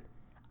 listen,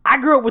 I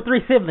grew up with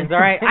 3 siblings, all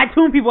right? I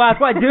tune people out,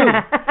 that's what I do.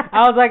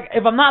 I was like,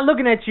 if I'm not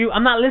looking at you,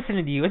 I'm not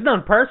listening to you. It's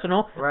nothing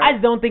personal. Right. I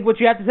just don't think what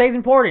you have to say is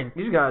important.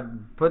 You just gotta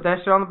put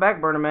that shit on the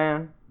back burner,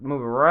 man.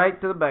 move it right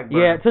to the back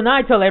burner. Yeah, so now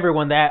I tell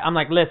everyone that. I'm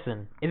like,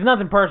 listen, it's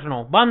nothing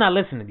personal, but I'm not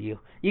listening to you.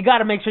 You got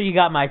to make sure you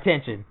got my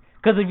attention.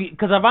 Because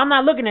if I'm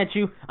not looking at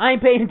you, I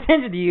ain't paying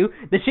attention to you.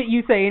 The shit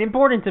you say ain't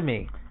important to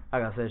me.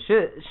 Like I said,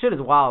 shit is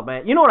wild,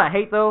 man. You know what I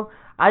hate, though?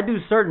 I do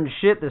certain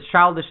shit that's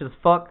childish as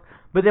fuck,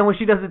 but then when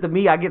she does it to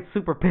me, I get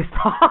super pissed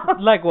off.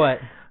 Like what?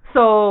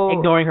 So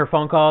ignoring her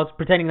phone calls,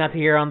 pretending not to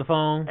hear her on the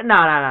phone.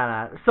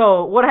 Nah.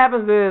 So what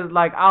happens is,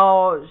 like,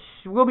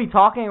 we'll be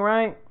talking,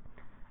 right?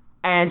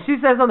 And she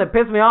says something that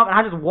pisses me off, and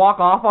I just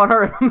walk off on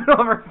her in the middle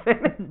of her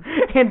sentence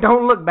and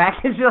don't look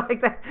back and shit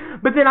like that.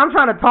 But then I'm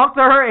trying to talk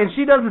to her, and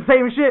she does the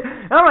same shit.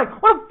 And I'm like,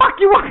 what the fuck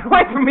you walking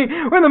away from me?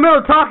 We're in the middle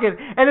of talking.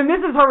 And then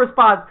this is her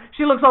response.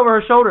 She looks over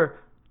her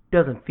shoulder.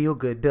 Doesn't feel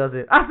good, does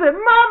it? I said,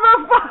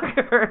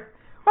 motherfucker.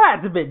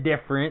 That's a bit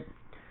different.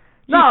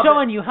 She's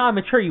showing you how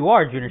mature you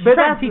are, Junior. She's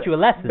trying to teach you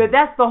a lesson. But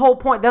that's the whole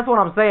point. That's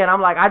what I'm saying.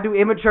 I'm like, I do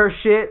immature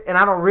shit, and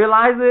I don't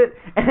realize it.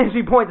 And then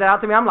she points it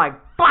out to me. I'm like,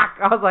 fuck.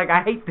 I was like,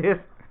 I hate this.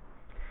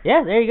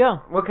 Yeah, there you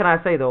go. What can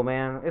I say, though,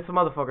 man? It's a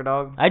motherfucker,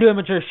 dog. I do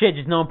immature shit,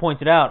 just no one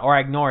points it out, or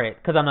I ignore it,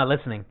 because I'm not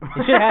listening.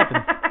 It shit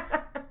happens.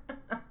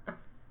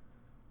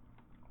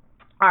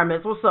 All right, man,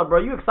 so what's up,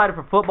 bro? You excited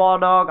for football,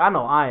 dog? I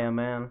know I am,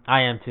 man.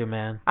 I am, too,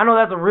 man. I know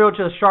that's a real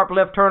just sharp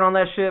left turn on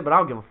that shit, but I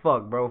don't give a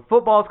fuck, bro.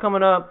 Football's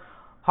coming up.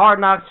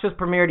 Hard Knocks just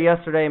premiered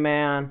yesterday,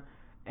 man.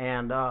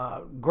 And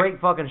great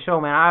fucking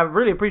show, man. I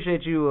really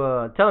appreciate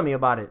you telling me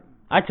about it.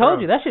 I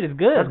told you, that shit is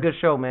good. That's a good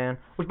show, man.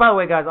 Which, by the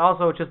way, guys,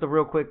 also just a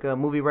real quick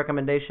movie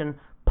recommendation.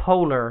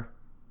 Polar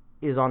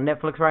is on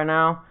Netflix right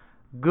now.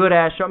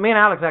 Good-ass show. Me and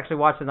Alex actually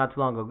watched it not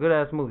too long ago.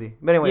 Good-ass movie.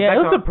 But anyway, yeah, it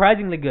was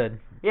surprisingly good.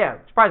 Yeah,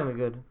 surprisingly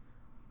good.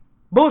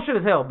 Bullshit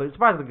as hell, but it's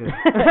surprisingly good.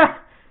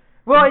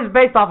 Well, it's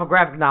based off a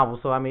graphic novel,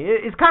 so, I mean,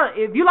 it's kind of...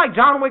 If you like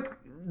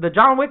the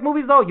John Wick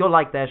movies, though, you'll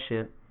like that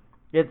shit.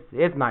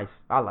 It's nice.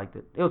 I liked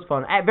it. It was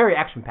fun. Very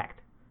action-packed.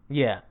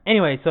 Yeah.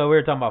 Anyway, so we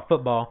were talking about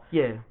football.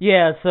 Yeah.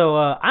 Yeah, so,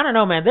 I don't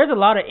know, man. There's a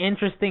lot of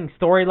interesting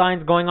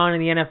storylines going on in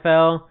the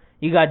NFL.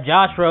 You got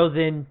Josh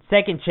Rosen,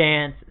 second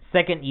chance,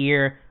 second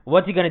year.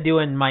 What's he going to do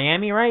in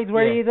Miami, right? Is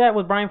where he's at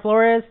with Brian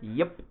Flores?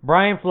 Yep.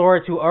 Brian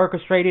Flores, who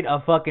orchestrated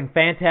a fucking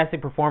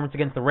fantastic performance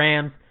against the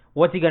Rams.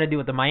 What's he going to do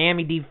with the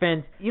Miami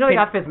defense? You know they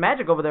got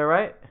Fitzmagic over there,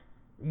 right?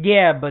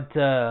 Yeah, but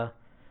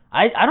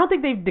I don't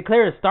think they've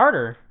declared a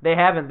starter. They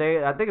haven't.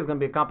 I think it's going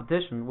to be a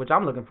competition, which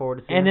I'm looking forward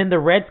to seeing. And then the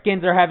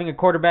Redskins are having a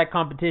quarterback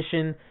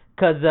competition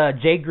because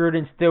Jay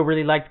Gruden still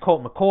really likes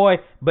Colt McCoy,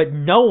 but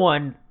no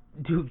one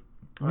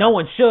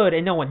should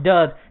and no one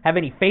does have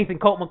any faith in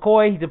Colt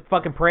McCoy. He's a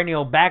fucking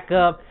perennial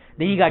backup.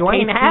 Then you got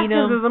Dwayne Case Haskins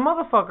Keenum. Is a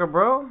motherfucker,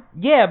 bro.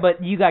 Yeah,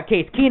 but you got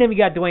Case Keenum, you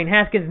got Dwayne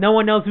Haskins. No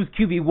one knows who's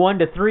QB 1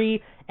 to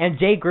 3. And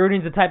Jay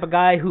Gruden's the type of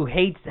guy who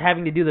hates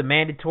having to do the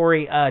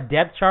mandatory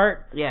depth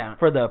chart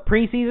for the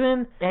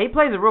preseason. Yeah, he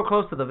plays it real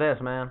close to the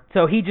vest, man.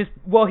 So he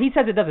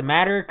says it doesn't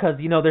matter because,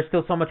 there's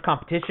still so much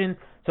competition.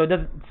 So it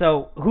doesn't.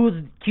 So who's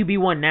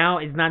QB1 now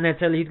is not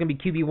necessarily who's going to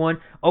be QB1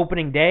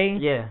 opening day.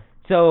 Yeah.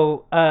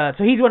 So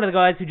he's one of the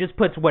guys who just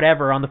puts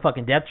whatever on the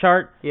fucking depth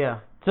chart. Yeah.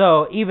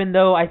 So even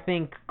though I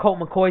think Colt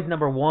McCoy's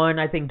number 1,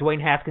 I think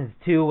Dwayne Haskins is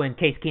 2, and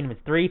Case Keenum is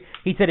 3,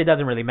 he said it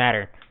doesn't really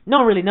matter. No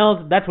one really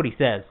knows. That's what he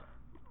says.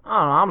 I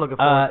don't know. I'm looking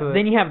forward to it.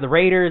 Then you have the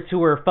Raiders, who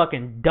were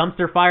fucking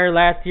dumpster fire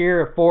last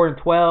year,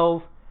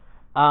 4-12.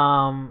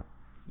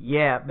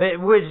 Yeah,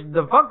 but which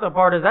the fucked up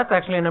part is that's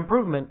actually an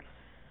improvement.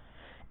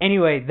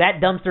 Anyway,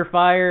 that dumpster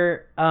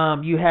fire.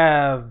 You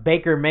have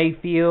Baker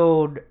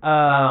Mayfield.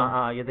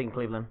 You think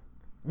Cleveland?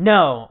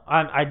 No,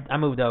 I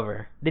moved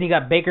over. Then you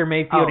got Baker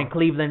Mayfield and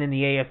Cleveland in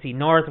the AFC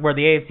North, where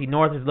the AFC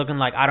North is looking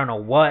like I don't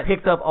know what.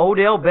 Picked up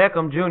Odell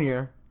Beckham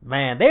Jr.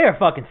 Man, they are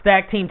fucking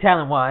stacked team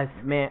talent-wise.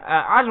 Man,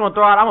 I just want to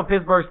throw out, I'm a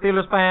Pittsburgh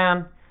Steelers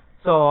fan,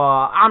 so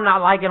I'm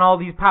not liking all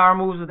these power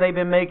moves that they've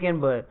been making,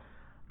 but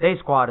their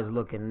squad is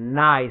looking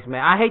nice,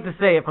 man. I hate to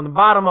say it from the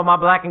bottom of my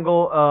black and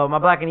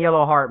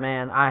yellow heart,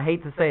 man. I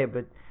hate to say it,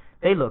 but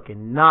they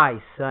looking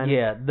nice, son.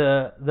 Yeah,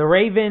 the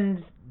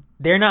Ravens,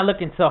 they're not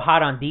looking so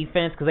hot on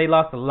defense because they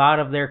lost a lot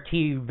of their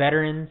key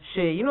veterans.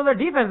 Shit, their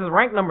defense is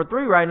ranked number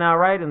 3 right now,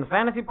 right, in the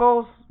fantasy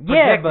polls?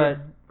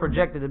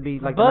 Projected to be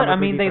like. But I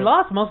mean, they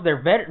lost most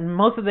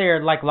of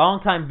their like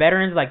longtime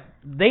veterans. Like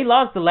they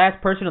lost the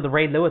last person of the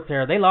Ray Lewis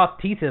era. They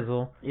lost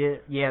T-Sizzle. Yeah,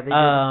 they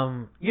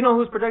did. You know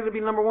who's projected to be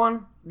number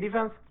 1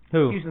 defense?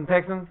 Who? Houston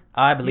Texans.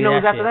 I believe.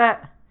 Who's after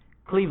that?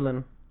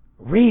 Cleveland.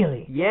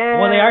 Really? Yeah.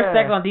 Well, they are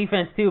stacked on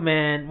defense too,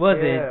 man. Was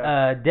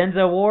it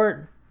Denzel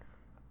Ward?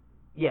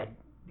 Yeah.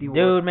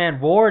 Dude, man,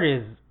 Ward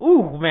is...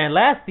 Ooh, man,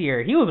 last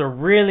year, he was a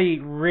really,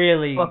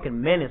 really...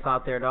 fucking menace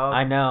out there, dog.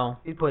 I know.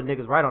 He's putting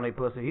niggas right on their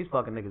pussy. He's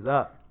fucking niggas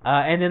up.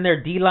 And then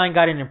their D-line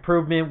got an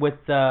improvement with,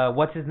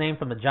 what's his name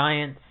from the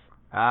Giants?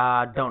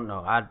 Don't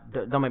know.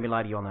 Don't make me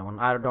lie to you on that one.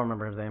 I don't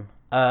remember his name.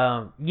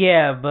 The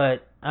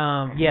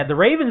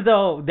Ravens,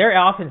 though,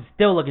 their offense is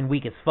still looking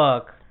weak as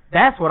fuck.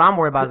 That's what I'm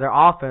worried about, their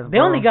offense, They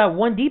only got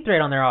one deep threat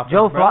on their offense,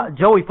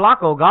 Joey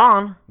Flacco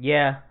gone.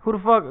 Yeah.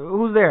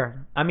 Who's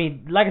there? I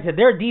mean, like I said,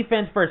 they're a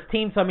defense first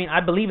team, so I mean,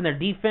 I believe in their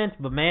defense,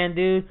 but man,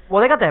 dude.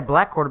 Well, they got that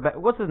black quarterback.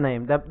 What's his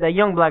name? That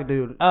young black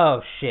dude. Oh,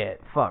 shit.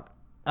 Fuck.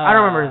 I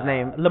don't remember his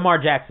name.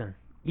 Lamar Jackson.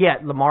 Yeah,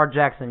 Lamar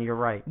Jackson. You're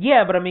right.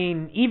 Yeah, but I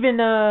mean, even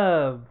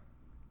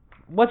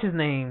what's his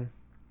name?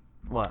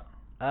 What?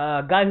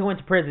 Guy who went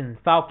to prison,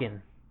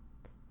 Falcon.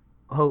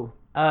 Who?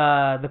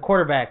 The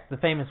quarterback, the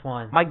famous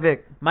one. Mike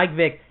Vick. Mike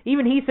Vick.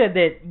 Even he said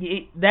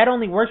that that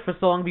only works for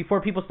so long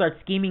before people start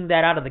scheming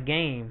that out of the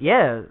game.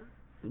 Yeah.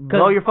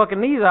 Blow your fucking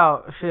knees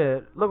out.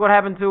 Shit. Look what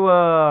happened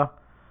to,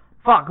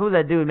 who's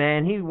that dude,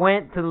 man? He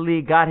went to the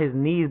league, got his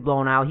knees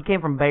blown out. He came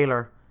from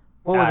Baylor.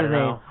 What was his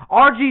name?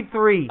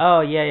 RG3.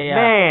 Oh, yeah.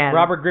 Man.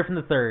 Robert Griffin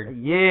III.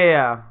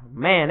 Yeah.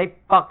 Man, they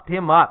fucked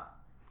him up.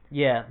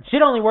 Yeah.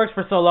 Shit only works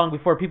for so long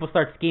before people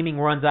start scheming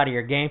runs out of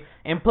your game.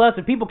 And plus,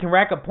 if people can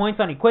rack up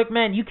points on you quick,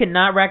 man, you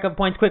cannot rack up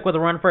points quick with a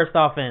run-first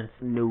offense.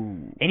 No.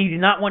 And you do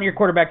not want your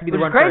quarterback to be the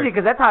run-first. It's crazy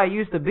because that's how it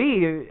used to be.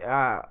 You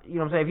know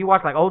what I'm saying? If you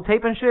watch, like, old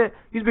tape and shit,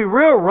 it used to be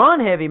real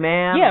run-heavy,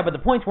 man. Yeah, but the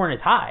points weren't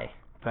as high.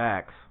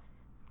 Facts.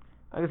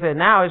 Like I said,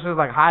 now it's just,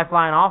 like,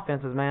 high-flying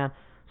offenses, man.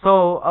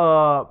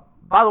 So,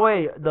 by the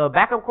way, the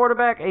backup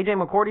quarterback, A.J.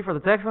 McCourty for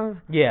the Texans,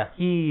 yeah,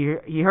 he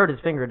hurt his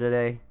finger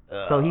today,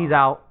 so he's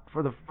out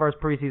for the first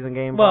preseason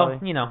game. Well,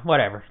 probably. you know,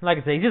 whatever. Like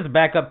I say, he's just a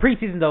backup.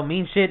 Preseason don't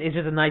mean shit. It's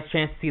just a nice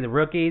chance to see the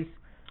rookies.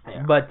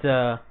 Yeah. But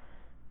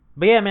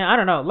yeah, man, I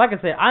don't know. Like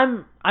I said,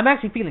 I'm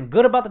actually feeling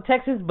good about the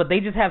Texans, but they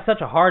just have such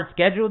a hard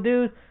schedule,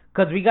 dude.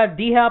 Because we got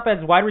D-Hop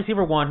as wide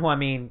receiver 1, who, I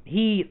think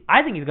he's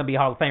going to be a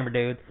Hall of Famer,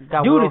 dude.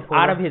 Dude is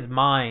out of his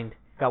mind.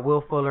 Got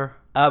Will Fuller.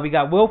 We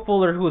got Will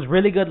Fuller, who was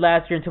really good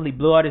last year until he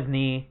blew out his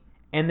knee.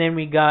 And then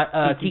we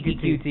got Kiki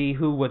Kuti,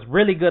 who was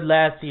really good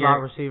last year.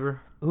 Slot receiver.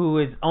 Who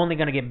is only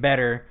going to get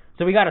better.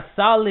 So we got a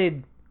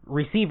solid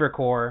receiver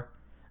core.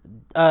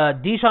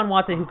 Deshaun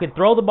Watson, who can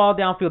throw the ball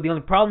downfield. The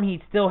only problem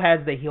he still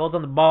has is that he holds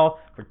on the ball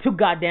for too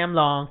goddamn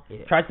long.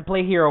 Yeah. Tries to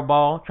play hero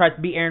ball. Tries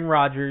to be Aaron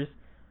Rodgers.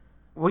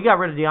 We got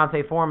rid of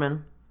Deontay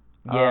Foreman.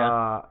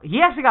 Yeah.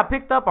 He actually got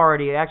picked up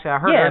already, actually. I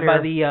heard earlier.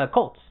 By the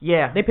Colts.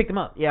 Yeah. They picked him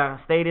up. Yeah,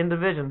 stayed in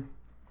division.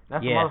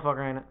 That's the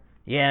motherfucker, ain't it?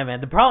 Yeah,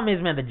 man. The problem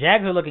is, man, the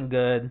Jags are looking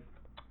good.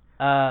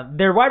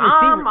 Their wide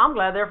receiver. I'm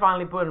glad they're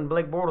finally putting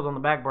Blake Bortles on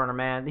the back burner,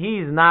 man.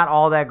 He's not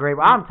all that great,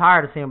 but I'm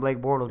tired of seeing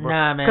Blake Bortles, bro.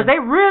 Nah, man. Because they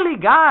really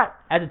got...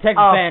 As a Texas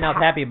fan, I was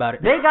happy about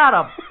it. They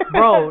got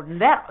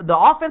the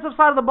offensive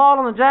side of the ball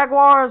on the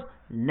Jaguars,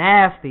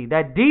 nasty.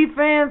 That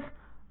defense,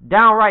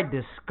 downright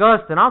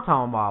disgusting. I'm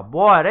talking about,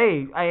 boy,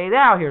 they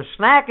out here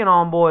snacking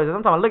on boys.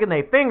 I'm talking about licking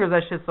their fingers.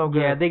 That shit's so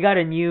good. Yeah, they got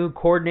a new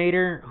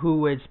coordinator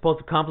who is supposed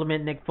to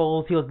complement Nick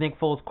Foles. He was Nick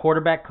Foles'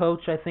 quarterback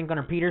coach, I think,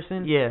 under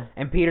Peterson. Yeah.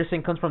 And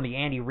Peterson comes from the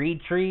Andy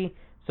Reid tree.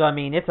 So, I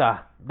mean, that's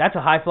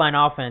a high-flying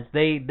offense.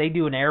 They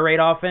do an air raid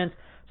offense.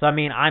 So, I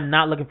mean, I'm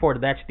not looking forward to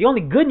that. The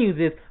only good news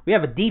is we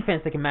have a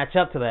defense that can match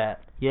up to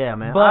that. Yeah,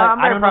 man. But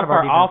I don't know if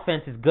our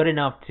offense is good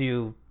enough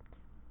to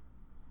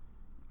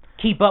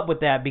keep up with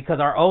that because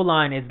our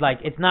O-line is like,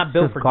 it's not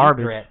built for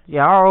garbage. deep threat.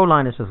 Yeah, our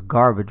O-line is just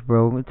garbage,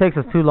 bro. It takes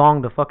us too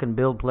long to fucking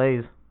build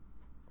plays.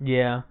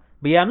 Yeah.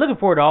 But yeah, I'm looking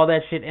forward to all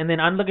that shit. And then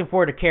I'm looking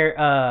forward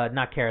to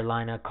not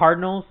Carolina,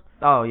 Cardinals.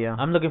 Oh, yeah.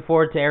 I'm looking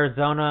forward to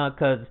Arizona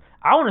because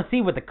I want to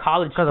see what the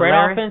college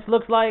spread offense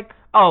looks like.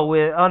 Oh,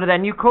 under that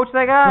new coach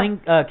they got?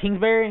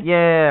 Kingsbury?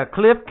 Yeah,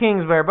 Cliff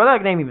Kingsbury. But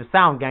that name even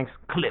sound gangster.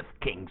 Cliff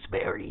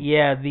Kingsbury.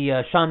 Yeah,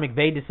 the Sean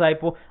McVay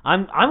disciple. I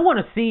want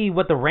to see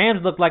what the Rams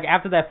look like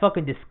after that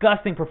fucking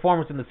disgusting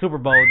performance in the Super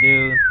Bowl,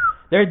 dude.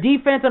 Their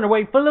defense under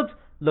Wade Phillips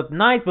looked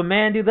nice, but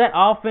man, dude, that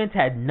offense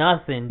had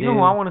nothing, dude. You know who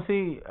I want to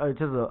see?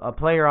 Just a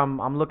player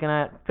I'm looking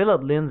at?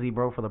 Phillip Lindsay,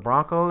 bro, for the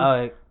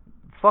Broncos.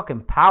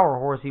 Fucking power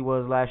horse he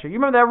was last year. You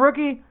remember that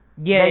rookie?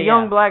 Yeah, that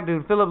young black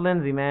dude, Phillip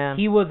Lindsay, man.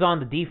 He was on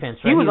the defense,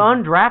 right? He was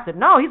undrafted.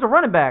 No, he's a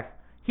running back.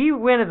 He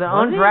went as an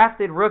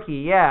undrafted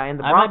rookie, yeah, and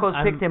the Broncos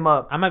picked him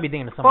up. I might be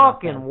thinking of something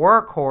fucking else.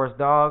 Workhorse,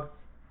 dog.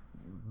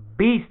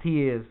 Beast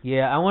he is.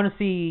 Yeah, I want to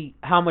see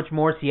how much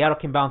more Seattle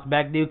can bounce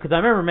back, dude, because I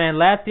remember, man,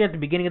 last year at the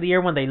beginning of the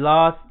year when they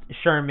lost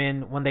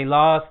Sherman, when they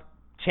lost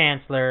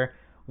Chancellor,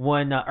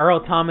 when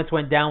Earl Thomas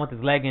went down with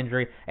his leg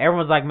injury,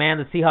 everyone was like, man,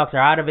 the Seahawks are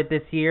out of it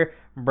this year.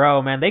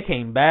 Bro, man, they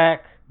came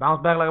back.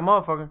 Bounced back like a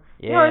motherfucker.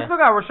 Yeah. You know, they still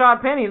got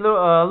Rashad Penny,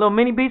 little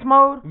mini beast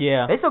mode.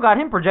 Yeah. They still got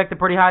him projected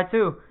pretty high,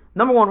 too.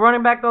 Number one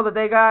running back, though, that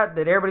they got,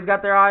 that everybody's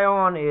got their eye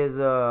on is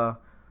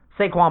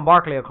Saquon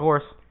Barkley, of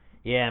course.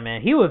 Yeah,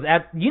 man. He was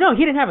he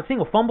didn't have a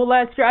single fumble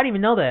last year. I didn't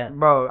even know that.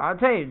 Bro, I'll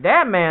tell you,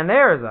 that man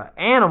there is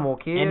an animal,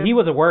 kid. And he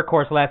was a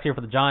workhorse last year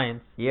for the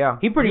Giants. Yeah.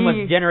 He pretty much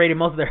generated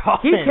most of their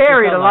offense. He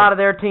carried a lot of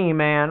their team,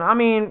 man. I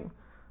mean...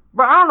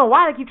 Bro, I don't know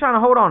why they keep trying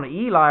to hold on to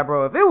Eli,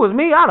 bro. If it was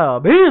me, I'd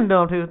have been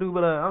done to stupid.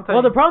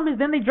 Well, the problem is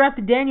then they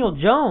drafted Daniel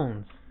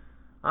Jones.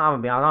 I'm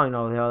gonna be honest, I don't even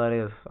know what the hell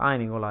that is. I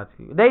ain't even gonna lie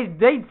to you.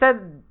 They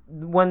said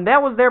when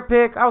that was their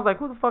pick, I was like,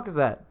 who the fuck is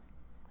that?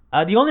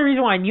 The only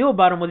reason why I knew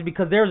about him was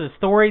because there was a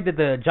story that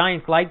the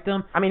Giants liked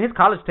him. I mean, his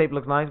college tape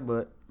looks nice,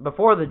 but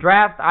before the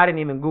draft, I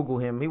didn't even Google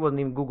him. He wasn't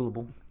even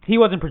Googleable. He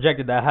wasn't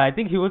projected that high. I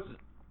think he was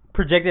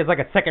projected as like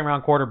a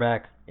second-round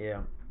quarterback.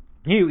 Yeah.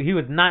 He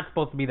was not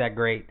supposed to be that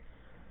great.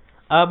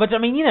 But, I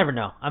mean, you never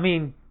know. I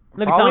mean,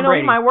 look at Tom He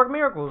Brady. might work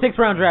miracles.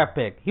 6th-round draft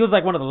pick. He was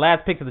like one of the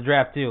last picks of the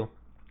draft, too.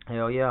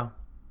 Hell yeah.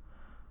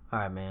 All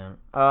right, man.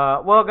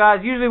 Well, guys,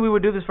 usually we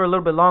would do this for a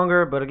little bit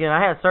longer, but again,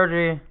 I had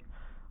surgery.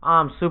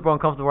 I'm super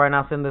uncomfortable right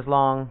now sitting this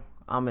long.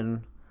 I'm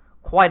in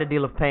quite a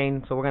deal of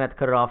pain, so we're going to have to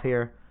cut it off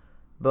here.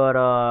 But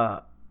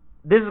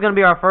this is going to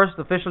be our first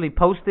officially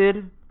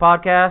posted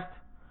podcast.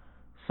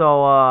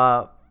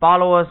 So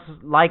follow us,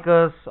 like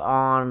us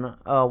on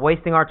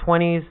Wasting Our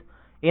 20s,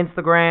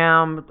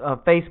 Instagram,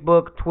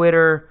 Facebook,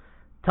 Twitter,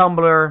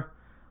 Tumblr.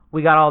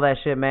 We got all that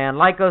shit, man.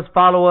 Like us,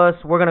 follow us.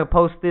 We're going to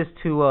post this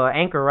to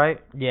Anchor, right?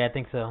 Yeah, I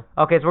think so.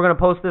 Okay, so we're going to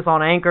post this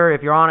on Anchor.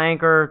 If you're on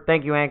Anchor,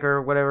 thank you,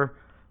 Anchor, whatever.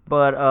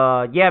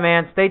 But, yeah,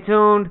 man, stay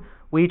tuned.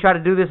 We try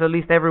to do this at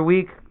least every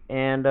week.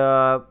 And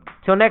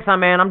till next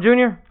time, man, I'm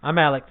Junior. I'm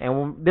Alex.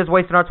 And this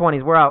Wasting Our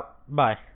 20s. We're out. Bye.